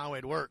on how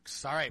it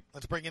works. All right,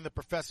 let's bring in the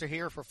professor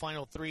here for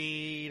final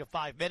 3 to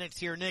 5 minutes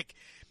here, Nick.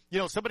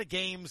 Some of the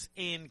games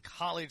in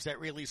college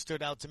that really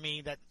stood out to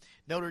me, that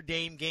Notre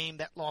Dame game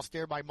that lost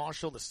there by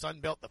Marshall, the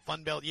Sun Belt, the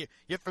Fun Belt.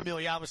 You're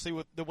familiar, obviously,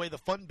 with the way the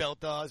Fun Belt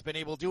has been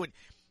able to do it.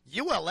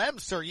 ULM,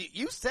 sir,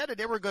 you said it.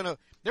 They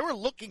were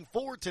looking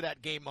forward to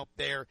that game up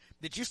there.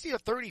 Did you see a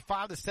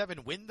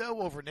 35-7 win, though,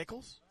 over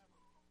Nichols?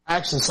 I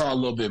actually saw a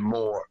little bit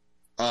more.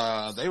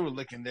 They were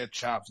licking their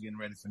chops getting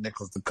ready for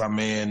Nichols to come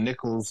in.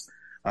 Nichols,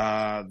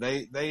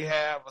 they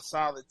have a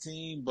solid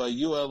team, but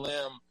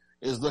ULM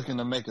is looking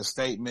to make a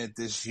statement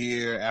this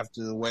year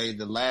after the way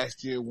the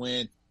last year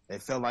went. They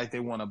feel like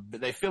they want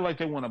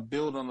to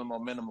build on the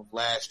momentum of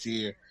last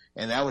year,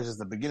 and that was just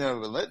the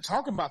beginning of it.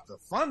 Talking about the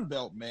Fun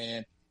Belt,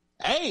 man.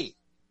 Hey,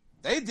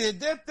 they did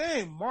their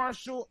thing.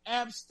 Marshall,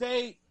 App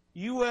State,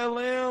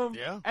 ULM.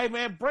 Yeah. Hey,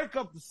 man, break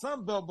up the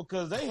Sun Belt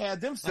because they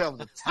had themselves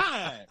a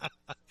time.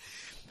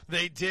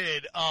 They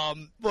did.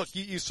 Look,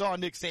 you saw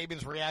Nick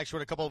Saban's reaction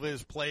when a couple of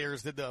his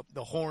players did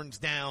the horns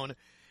down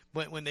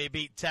when they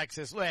beat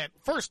Texas. Man,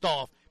 first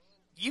off,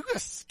 you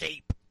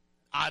escape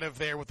out of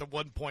there with a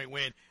 1-point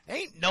win.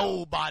 Ain't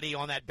nobody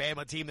on that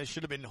Bama team that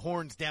should have been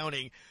horns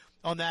downing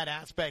on that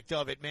aspect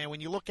of it, man.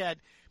 When you look at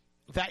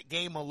that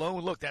game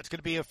alone, look, that's going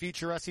to be a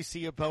future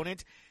SEC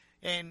opponent.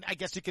 And I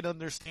guess you can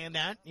understand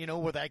that,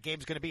 where that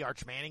game's going to be.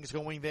 Arch Manning's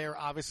going there,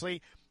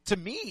 obviously. To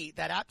me,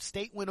 that App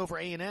State win over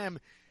A&M,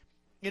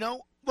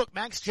 look,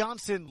 Max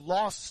Johnson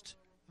lost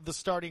the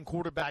starting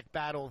quarterback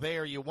battle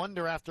there. You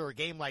wonder after a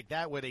game like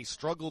that where they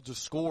struggled to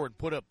score and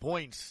put up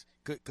points,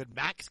 could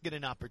Max get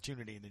an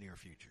opportunity in the near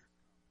future?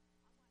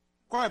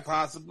 Quite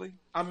possibly.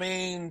 I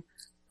mean,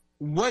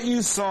 what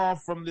you saw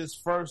from this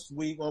first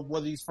week or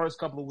these first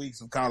couple of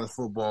weeks of college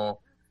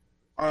football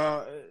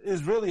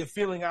is really a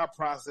feeling out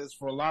process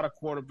for a lot of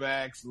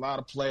quarterbacks, a lot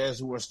of players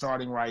who are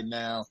starting right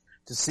now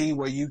to see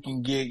where you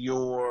can get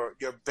your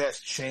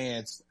best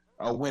chance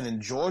of winning.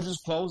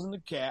 Georgia's closing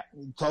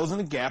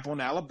the gap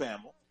on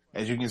Alabama,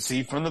 as you can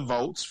see from the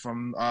votes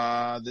from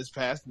this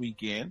past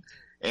weekend,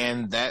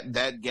 and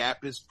that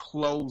gap is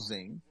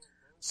closing.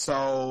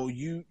 So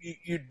you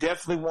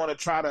definitely want to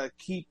try to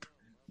keep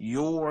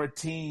your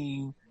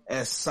team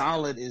as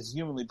solid as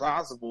humanly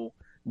possible,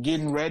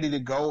 getting ready to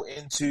go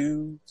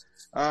into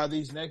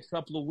these next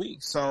couple of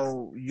weeks.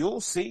 So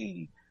you'll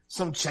see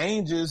some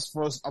changes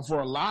for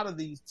a lot of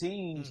these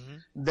teams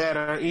that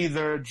are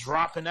either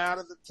dropping out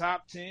of the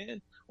top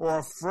 10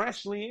 or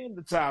freshly in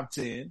the top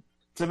 10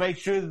 to make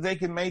sure that they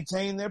can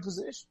maintain their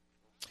position.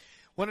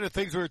 One of the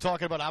things we were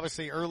talking about,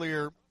 obviously,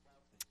 earlier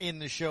in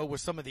the show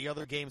was some of the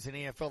other games in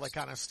the NFL that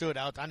kind of stood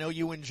out. I know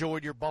you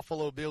enjoyed your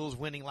Buffalo Bills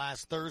winning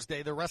last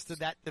Thursday. The rest of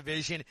that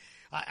division,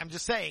 I'm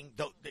just saying,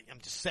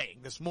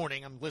 this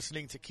morning I'm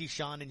listening to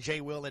Keyshawn and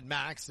Jay Will and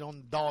Max on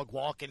the dog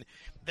walk, and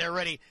they're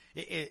ready.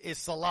 Is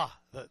Salah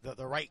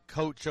the right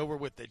coach over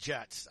with the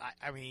Jets?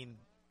 I mean,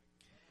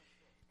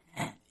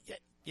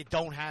 you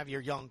don't have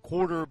your young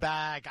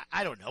quarterback.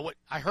 I don't know what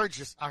I heard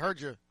you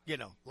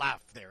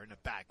laugh there in the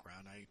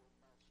background.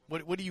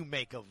 What do you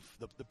make of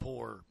the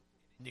poor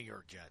New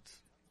York Jets.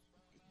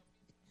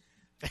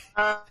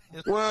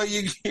 Well,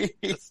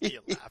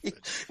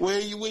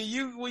 when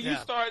you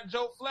Yeah. start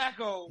Joe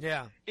Flacco,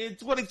 Yeah. in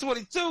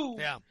 2022,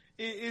 Yeah.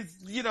 it's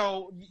you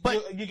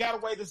got to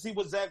wait to see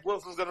what Zach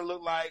Wilson's going to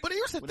look like. But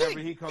here's the whenever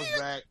thing. he comes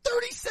back.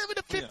 37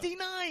 to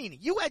 59.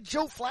 You had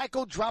Joe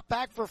Flacco drop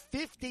back for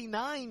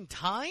 59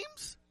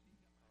 times?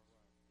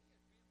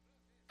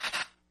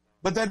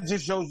 But that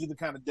just shows you the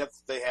kind of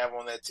depth that they have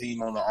on that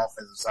team on the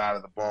offensive side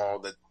of the ball,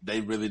 that they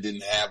really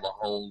didn't have a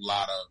whole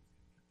lot of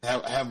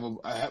have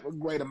a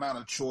great amount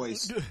of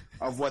choice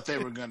of what they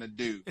were going to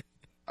do.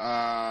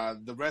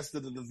 The rest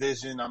of the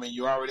division, I mean,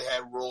 you already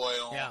had Roy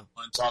on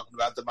talking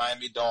about the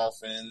Miami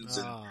Dolphins,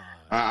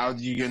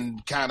 and you can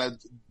kind of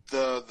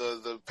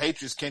the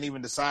Patriots can't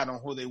even decide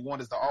on who they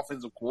want as the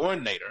offensive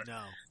coordinator.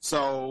 No.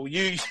 So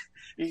it's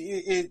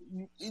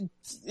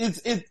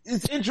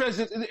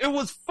interesting. It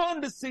was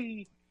fun to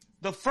see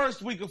the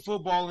first week of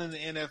football in the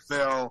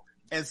NFL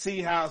and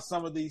see how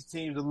some of these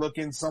teams are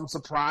looking, some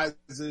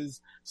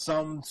surprises,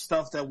 some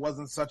stuff that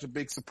wasn't such a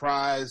big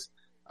surprise.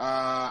 So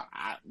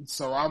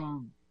I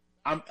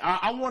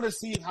want to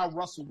see how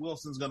Russell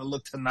Wilson's going to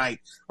look tonight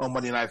on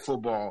Monday Night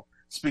Football.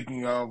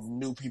 Speaking of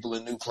new people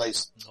in new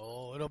places.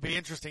 Oh, it'll be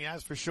interesting,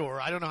 as for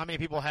sure. I don't know how many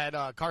people had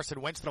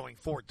Carson Wentz throwing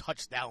 4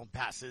 touchdown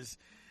passes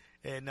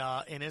in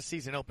his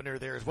season opener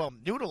there as well.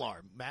 Noodle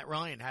arm, Matt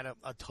Ryan had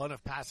a ton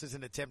of passes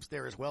and attempts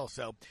there as well.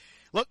 So,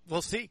 look,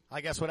 we'll see. I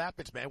guess what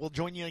happens, man. We'll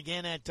join you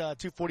again at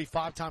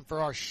 2:45, time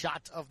for our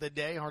shot of the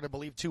day. Hard to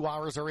believe 2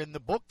 hours are in the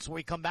books. When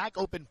we come back,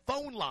 open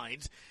phone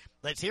lines.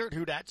 Let's hear it.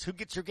 Who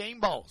gets your game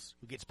balls?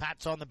 Who gets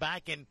pats on the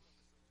back? And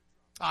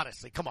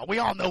honestly, come on. We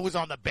all know who's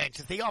on the bench.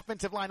 It's the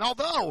offensive line.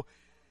 Although,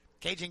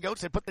 Cajun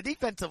Goats had put the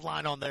defensive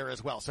line on there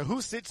as well. So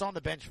who sits on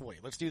the bench for you?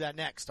 Let's do that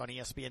next on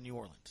ESPN New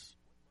Orleans.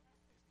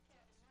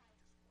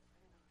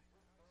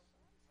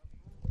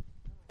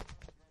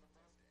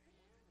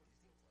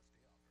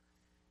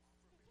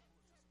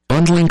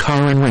 Bundling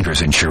car and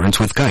renter's insurance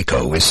with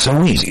Geico is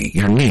so easy,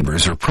 your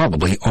neighbors are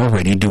probably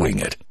already doing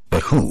it.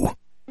 But who?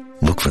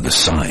 Look for the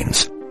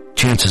signs.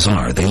 Chances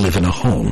are they live in a home